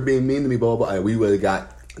scared. They're being mean to me, blah, blah, blah. And we would have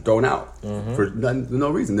got thrown out for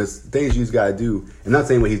no reason. There's things you just got to do. I'm not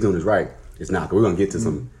saying what he's doing is right. It's not. But we're going to get to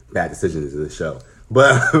some bad decisions in this show.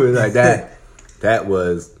 But like that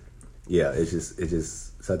was, it's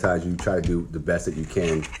just sometimes you try to do the best that you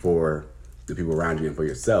can for the people around you and for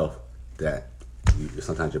yourself that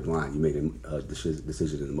sometimes you're blind. You make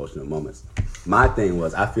decisions in emotional moments. My thing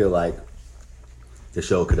was, I feel like the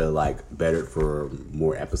show could have like bettered for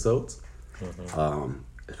more episodes,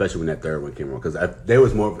 especially when that third one came on. Because if there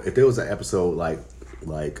was an episode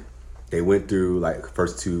like they went through like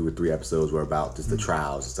first 2 or 3 episodes were about just the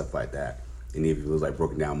trials and stuff like that, and if it was like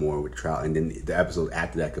broken down more with the trial, and then the episodes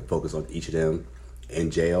after that could focus on each of them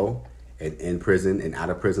in jail and in prison and out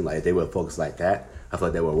of prison, like if they would focus like that, I feel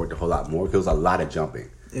like they would have worked a whole lot more. Because there was a lot of jumping.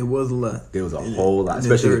 It was a lot. There was a whole lot,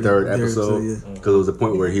 especially the third episode. Because it was a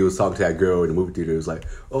point where he was talking to that girl in the movie theater. It was like,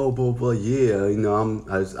 blah, blah, blah, yeah,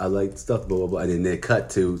 I like stuff, blah, blah, blah. And then they cut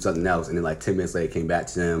to something else. And then like 10 minutes later, came back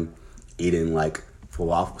to them eating like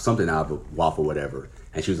something out of a waffle, whatever.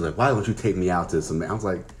 And she was like, why don't you take me out to some... I was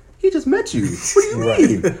like, he just met you. What do you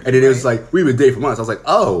mean? And then it was like, we've been dating for months. I was like,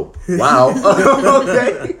 oh, wow.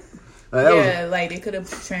 Okay. Like they could have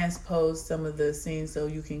transposed some of the scenes so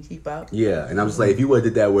you can keep up. Yeah, and I'm just like, if you would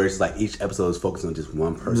have did that where it's like each episode is focused on just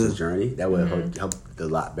one person's journey, that would have helped a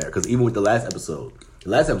lot better. Because even with the last episode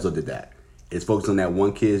did that. It's focused on that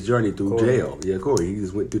one kid's journey through jail. Yeah, Corey. He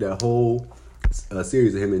just went through that whole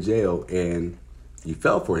series of him in jail, and you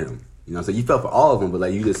felt for him. So you felt for all of them, but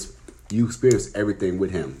like you experienced everything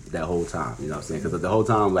with him that whole time. You know what I'm saying? Because the whole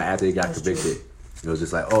time, like after he got convicted, it was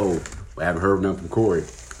just like, I haven't heard nothing from Corey.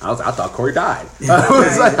 I thought Corey died.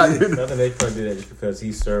 Nothing they couldn't do that just because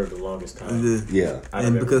he served the longest time. Yeah.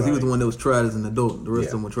 And because he was the one that was tried as an adult, the rest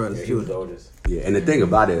of them were tried as children. He was the oldest. Yeah, and the thing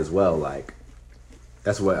about it as well, like,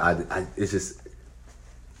 that's what it's just,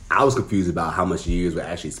 I was confused about how much years were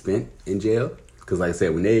actually spent in jail. Because like I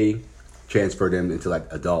said, when they transferred them into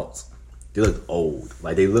like adults, they looked old.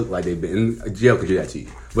 Like they looked like they've been in jail. Could do that to you,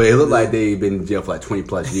 but they looked like they've been in jail for like 20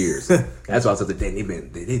 plus years. That's why I was like,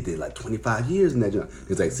 they did like 25 years in that job. It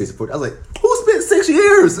was like 64. I was like, who spent 6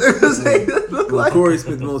 years? It was like, Corey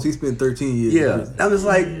spent the most. He spent 13 years. Yeah, I was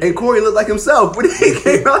like, and Corey looked like himself when he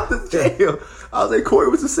came out of jail. I was like, Corey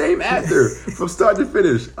was the same actor from start to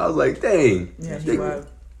finish. I was like, dang. Yeah,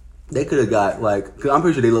 they could have got like, cause I'm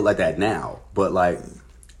pretty sure they look like that now, but like.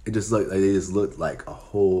 It just looked like they just looked like a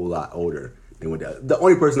whole lot older than what the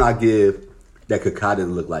only person I give that could kind of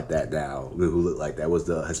look like that now, who looked like that, was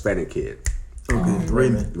the Hispanic kid. Okay,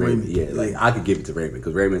 Raymond. Yeah, like I could give it to Raymond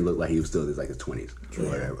because Raymond looked like he was still in his 20s or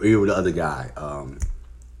whatever. Even the other guy,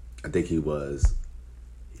 I think he was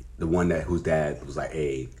the one whose dad was like,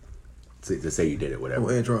 "Hey, to say you did it, whatever." Oh,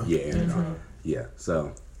 Antron. Yeah, Antron. Yeah.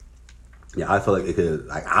 So, yeah, I feel like it could.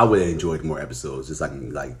 Like, I would have enjoyed more episodes, just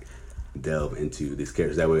like delve into these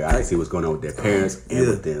characters. That way I can see what's going on with their parents and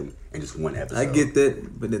with them in just one episode. I get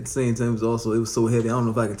that, but at the same time, it was so heavy. I don't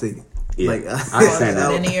know if I can take it. Yeah. Like, I understand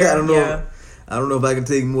that. I don't know. Yeah. I don't know if I can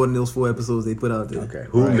take more than those 4 episodes they put out there. Okay.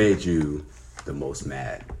 Who made you the most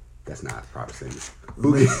mad? That's not proper saying.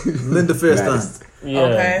 Linda Fairstein. Yeah.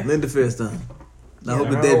 Okay. Linda Fairstein. I hope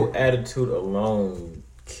her that whole attitude alone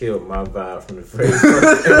killed my vibe from the very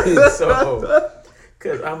first episode.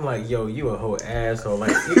 Cause I'm like, yo, you a whole asshole.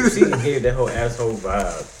 Like she gave that whole asshole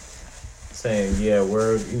vibe, saying, yeah,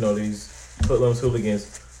 we're these hoodlums,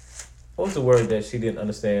 hooligans. What was the word that she didn't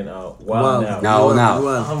understand? Wild now. No.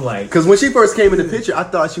 I'm like, because when she first came in the picture, I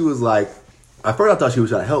thought she was like At first, I thought she was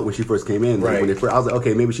trying to help when she first came in. Like, Right. when I was like,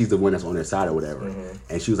 okay, maybe she's the one that's on their side or whatever. Mm-hmm.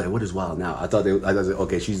 And she was like, what is wild now? I was like,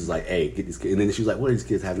 okay, she's just like, hey, get these kids. And then she was like, what are these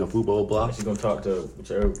kids having no food, blah, blah, blah. And she's gonna talk to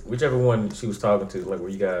whichever one she was talking to. Like, were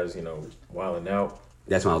you guys, wilding out?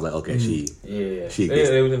 That's when I was like, okay, Yeah,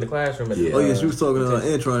 they was in the classroom. Yeah. Oh yeah, she was talking to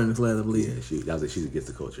Antron in the class, I believe. Yeah, that was like, she's against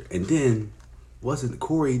the culture. And then,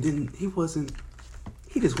 Corey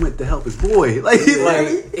he just went to help his boy. Like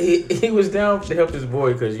he was down to help his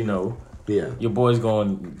boy because, yeah. your boy's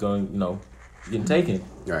going, getting taken.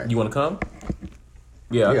 Right. You want to come?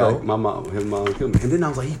 Yeah, I Yeah, go. like, my mom killed me. And then I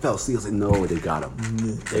was like, he felt sick. I was like, no, they got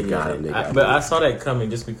him. They got him. But I saw that coming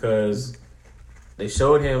just because they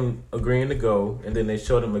showed him agreeing to go, and then they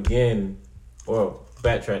showed him again, or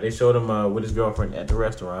backtrack. They showed him with his girlfriend at the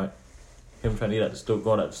restaurant, him trying to eat out the store,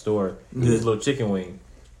 going out the store, with his little chicken wing.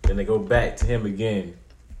 Then they go back to him again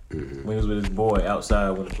when he was with his boy outside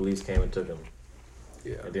when the police came and took him.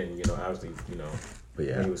 Yeah. And then, obviously, But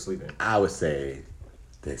yeah, when he was sleeping. I would say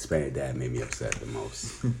the Hispanic dad made me upset the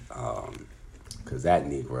most. Because that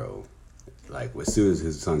Negro, like, as soon as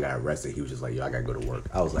his son got arrested, he was just like, yo, I gotta go to work.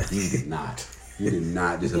 I was like, you did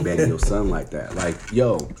not just abandon your son like that. Like,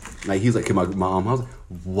 yo, like, he's like, can my mom? I was like,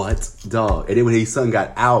 what, dog? And then when his son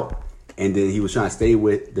got out, and then he was trying to stay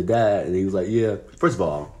with the dad, and he was like, yeah. First of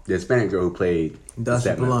all, the Hispanic girl who played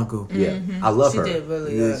Dasha Polanco. Yeah, I love her. She did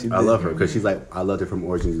really Yeah, good. she I love her because she's like, I loved her from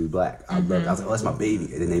Origins of Black. I was like, oh, that's my baby.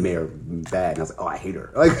 And then they made her bad, and I was like, oh, I hate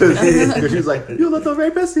her. Like, cause she was like, you let the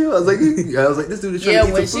rapist here. I was like, this dude is trying to Yeah,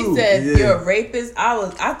 get when some she food. said Yeah. you're a rapist,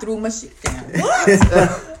 I threw my shit down. What?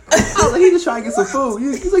 I was like, he's just trying to get some food.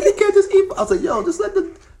 He's like, you can't just eat. I was like, yo, just let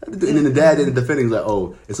the. And then the dad didn't defend him. He's like,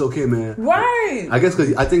 oh, it's okay, man. Right. I guess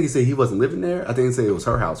because I think he said he wasn't living there. I think he said it was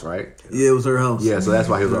her house, right? Yeah, it was her house. Yeah, so that's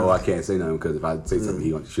why he was like, oh, I can't say nothing because if I say something,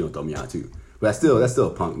 she gonna throw me out too. But that's still a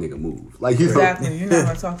punk nigga move. Like, you know, Exactly. You're not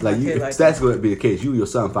gonna talk to like, my you, kid if like that's that. going to be the case, you and your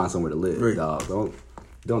son find somewhere to live, Right. dog.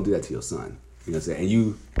 Don't do that to your son. You know what I'm saying? And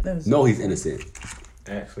you That was know so he's funny. innocent.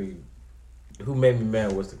 Actually, who made me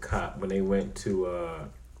mad was the cop when they went to,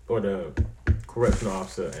 or the correctional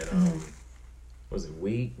officer at, was it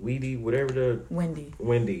Weedy, whatever the, Wendy.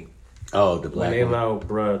 Oh, the When black they one. allowed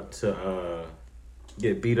bruh to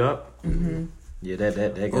get beat up. Yeah,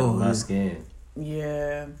 that got on my skin.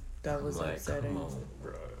 Yeah, that was Like, upsetting. come on,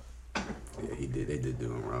 bruh. Yeah, he did. They did do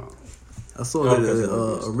him wrong. I saw No, that 'cause it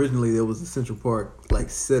was- originally there was a Central Park like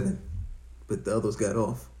 7, but the others got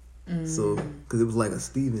off. So because it was like a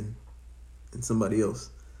Steven and somebody else,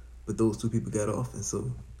 but those 2 people got off, and so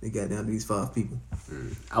they got down to these 5 people.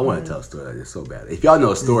 I want to tell a story like this so bad. If y'all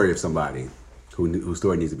know a story of somebody whose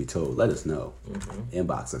story needs to be told, let us know.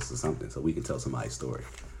 Inbox us or something so we can tell somebody's story.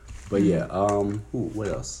 But yeah, what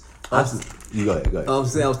else? You go ahead. I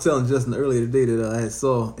was telling Justin earlier today that I had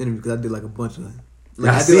saw interview because I did like a bunch of.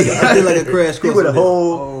 Yeah, I did like a crash He course. with a on it.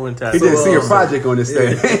 whole. entire He did a So, senior project on this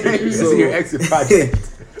thing. So- Senior exit project.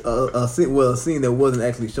 a scene that wasn't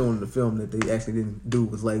actually shown in the film that they actually didn't do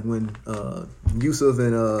was like when Yusuf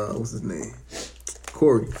and what's his name,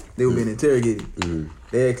 Corey, they were being interrogated.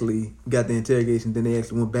 They actually got the interrogation, then they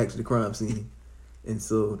actually went back to the crime scene, and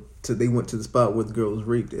so they went to the spot where the girl was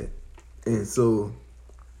raped at, and so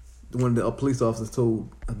one of the police officers told,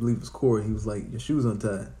 I believe it was Corey, he was like, your shoe's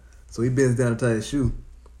untied. So he bends down to tie his shoe,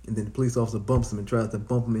 and then the police officer bumps him and tries to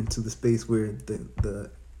bump him into the space where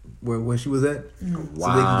where she was at, so they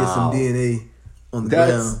can get some DNA on the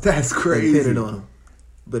ground. That's and crazy. pin it on him.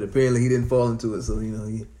 But apparently he didn't fall into it, so he he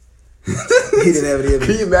didn't have any evidence.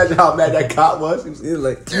 Can you imagine how mad that cop was? He was It was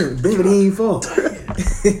like, baby, he ain't fall.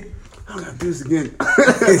 I'm gonna do this again.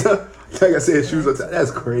 Like I said, shoes on top.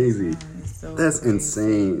 That's crazy. It's so That's crazy.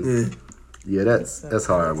 insane. Yeah, that's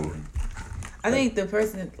horrible. I think the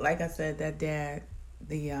person, like I said, that dad,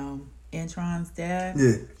 the Antron's dad,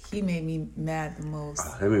 Yeah. he made me mad the most.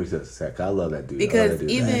 That made me so sad. 'Cause I love that dude. Because I love that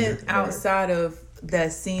dude. even outside of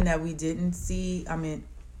that scene that we didn't see, I mean,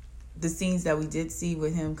 the scenes that we did see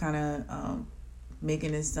with him kind of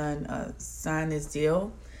making his son sign this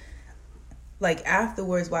deal, like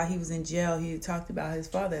afterwards while he was in jail, he talked about his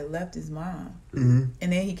father had left his mom. Mm-hmm.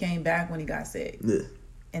 And then he came back when he got sick. Yeah.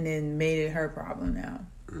 And then made it her problem now.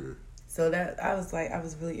 So that I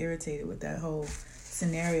was really irritated with that whole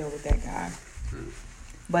scenario with that guy.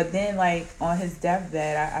 But then like on his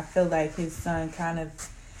deathbed, I feel like his son kind of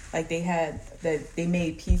like they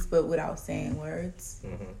made peace but without saying words.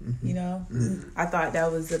 You know? I thought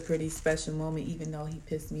that was a pretty special moment, even though he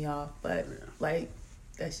pissed me off. But like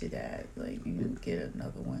that's your dad. Like you can get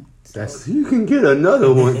another one. So. You can get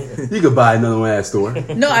another one. You could buy another one at a store.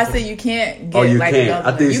 No, I said you can't get You like can't. another I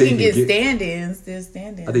one. think You you can said get stand-ins. There's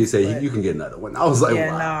stand-ins. I think you say but- you can get another one. I was like,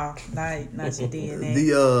 yeah, wow. no, not your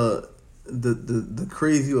DNA. the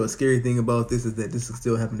crazy or scary thing about this is that this will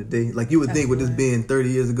still happen today. Like you would think with this being 30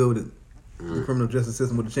 years ago that the criminal justice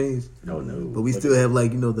system would have changed. No. But we still have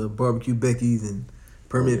like, the barbecue Beckies and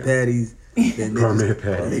permit patties. Permit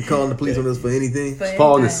patties. They calling the police on us for anything.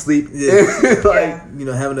 Falling asleep. Yeah.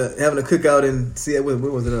 Yeah. Having a cookout in where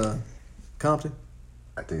was it? Compton?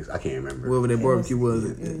 I can't remember. Wherever that barbecue was.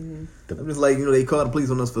 I'm just like, they call the police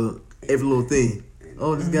on us for every little thing.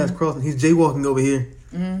 Oh, this guy's crossing. He's jaywalking over here.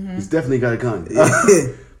 He's definitely got a gun.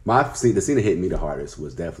 The scene that hit me the hardest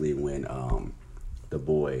was definitely when the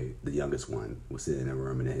boy, the youngest one, was sitting in a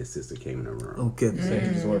room and then his sister came in the room. Okay. Saying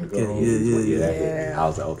he just wanted to go home. Yeah, that hit me. I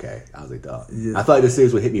was like, okay. I was like, dog. Yeah. I felt like the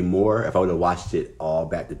series would hit me more if I would have watched it all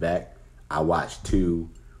back to back. I watched 2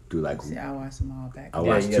 through like. See, I watched them all back. I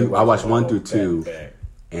watched 1 through 2, back.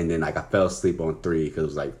 and then like I fell asleep on 3 because it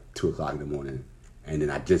was like 2:00 in the morning, and then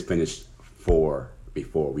I just finished 4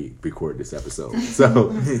 before we recorded this episode. So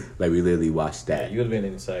like we literally watched Yeah, that. you would have been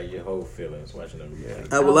inside your whole feelings watching them. Yeah.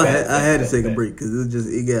 I had to take a break because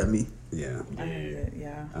it got me. Yeah. I heard it,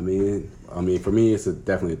 yeah. I mean, for me, it's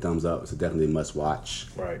definitely a thumbs up. It's a definitely must watch.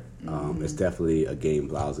 Right. It's definitely a game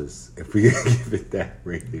blouses if we give it that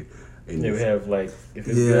rating. And Yeah, we have like if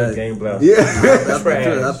it's Yeah. good game blouse. Yeah.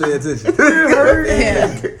 I pay attention.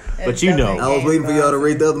 Yeah. But you know. I was waiting for y'all to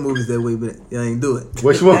rate the other movies that way, but y'all ain't do it.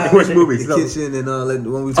 Which one? Which movies? The Kitchen and like the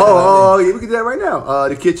one we Oh, yeah, we can do that right now.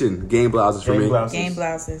 The Kitchen, game blouses for Game me. blouses. Game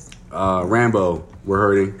blouses. Rambo, we're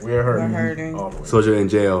hurting. We're hurting. We're hurting. All the way. Soldier in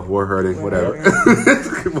jail, we're hurting. Whatever.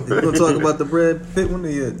 We're gonna talk about the Brad Pitt one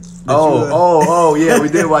yet. Oh, yeah, we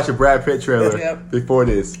did watch a Brad Pitt trailer Yep. before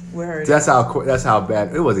this. We're hurting. That's how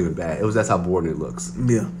bad. It wasn't even bad. That's how boring it looks.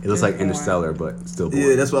 Yeah. It looks like Boring. Interstellar, but still boring.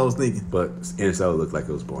 Yeah, that's what I was thinking. But Interstellar looked like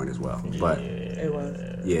it was boring as well. But It was.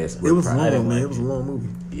 yes, It was I long, didn't man. like It was a long movie.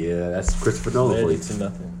 Yeah, that's Christopher Nolan for Led you. to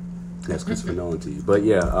nothing. That's Christopher Nolan to you. But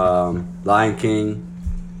yeah, Lion King.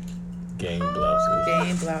 Game blouses.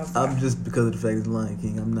 Game blouses. I'm just because of the fact it's Lion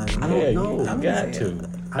King. I'm not. I Gonna, don't Yeah, know. you I'm got gonna to.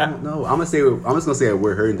 I don't know. I'm just gonna say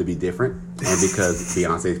we're hurting to be different, and because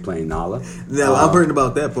Beyonce's playing Nala. now I'm hearing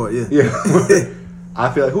about that part. Yeah. Yeah.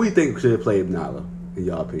 I feel like who do you think should have played Nala in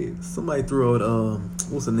your opinion? Somebody threw out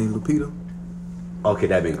what's her name, Lupita. Okay,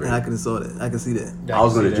 that'd been great. I can saw that. I can see that. I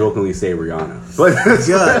was gonna jokingly say Rihanna, but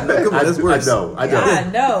God, no, come on, that's worse. I know. I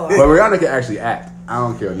know. But Rihanna can actually act. I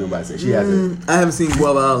don't care what nobody says. She has it. I haven't seen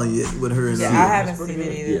Guava Island yet with her and Yeah, I haven't seen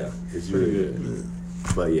it either. Yeah, it's really good.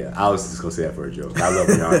 But yeah, I was just gonna say that for a joke. I love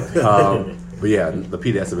Rihanna. But yeah,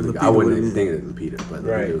 Lupita, that's a really good. I Lupita wouldn't would've even think of Lupita, but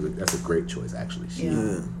Right. that's a great choice actually. She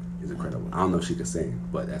Yeah. is incredible. I don't know if she can sing,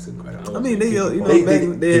 but that's incredible. I mean, they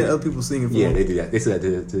They had other people singing for Yeah, them. they do that. They say that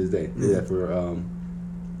to this day. They do that for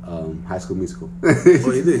High School Musical. Oh,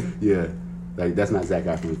 they did? Yeah, like that's not Zac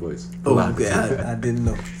Efron's voice. Oh, okay. I didn't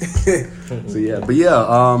know. So yeah, but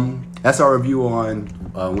yeah, that's our review on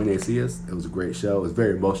When They See Us. It was a great show. It was a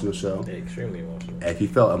very emotional show. Extremely emotional. If you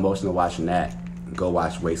felt emotional watching that, go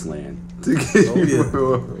watch Wasteland to give you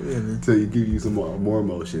to give you some more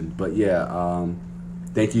emotion. But yeah,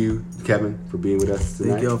 thank you, Kevin, for being with us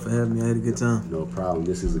tonight. Thank y'all for having me. I had a good time. No problem.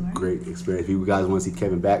 This is a great experience. If you guys want to see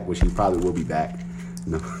Kevin back, which he probably will be back,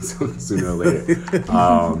 sooner or later,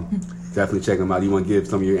 definitely check him out. You want to give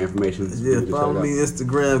some of your information? Yeah, follow me on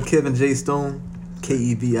Instagram, Kevin J Stone,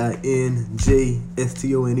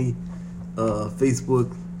 KevinJStone.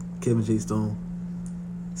 Facebook, Kevin J Stone.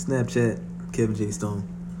 Snapchat, Kevin J Stone.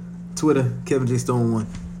 Twitter, Kevin J Stone 1.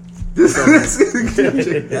 I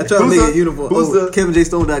try to make it uniform.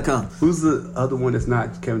 KevinJStone.com. Who's the other one that's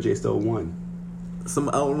not Kevin J. Stone 1? I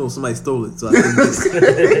don't know. Somebody stole it, so I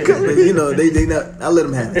think but, they not. I let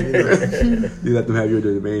them have it. You let them have your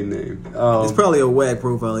domain name. It's probably a whack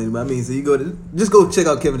profile anyway. I mean, so you just go check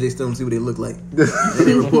out Kevin J Stone and see what they look like, and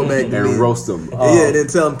then report back to me. and roast them. Yeah, and then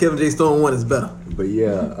tell them Kevin J Stone 1 is better. But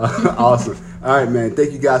yeah, awesome. All right, man.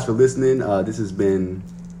 Thank you guys for listening. This has been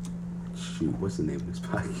what's the name of this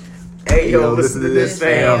podcast? Hey, yo, listen to this,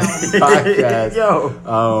 fam. Podcast.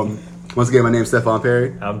 Yo. Once again, my name is Stefan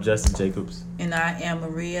Perry. I'm Justin Jacobs. And I am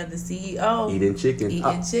Maria, the CEO. Eating chicken.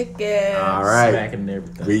 Eating chicken. All right. Smacking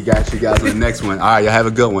everything. We got you guys on the next one. All right, y'all have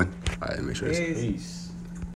a good one. All right, make sure. Peace. Peace.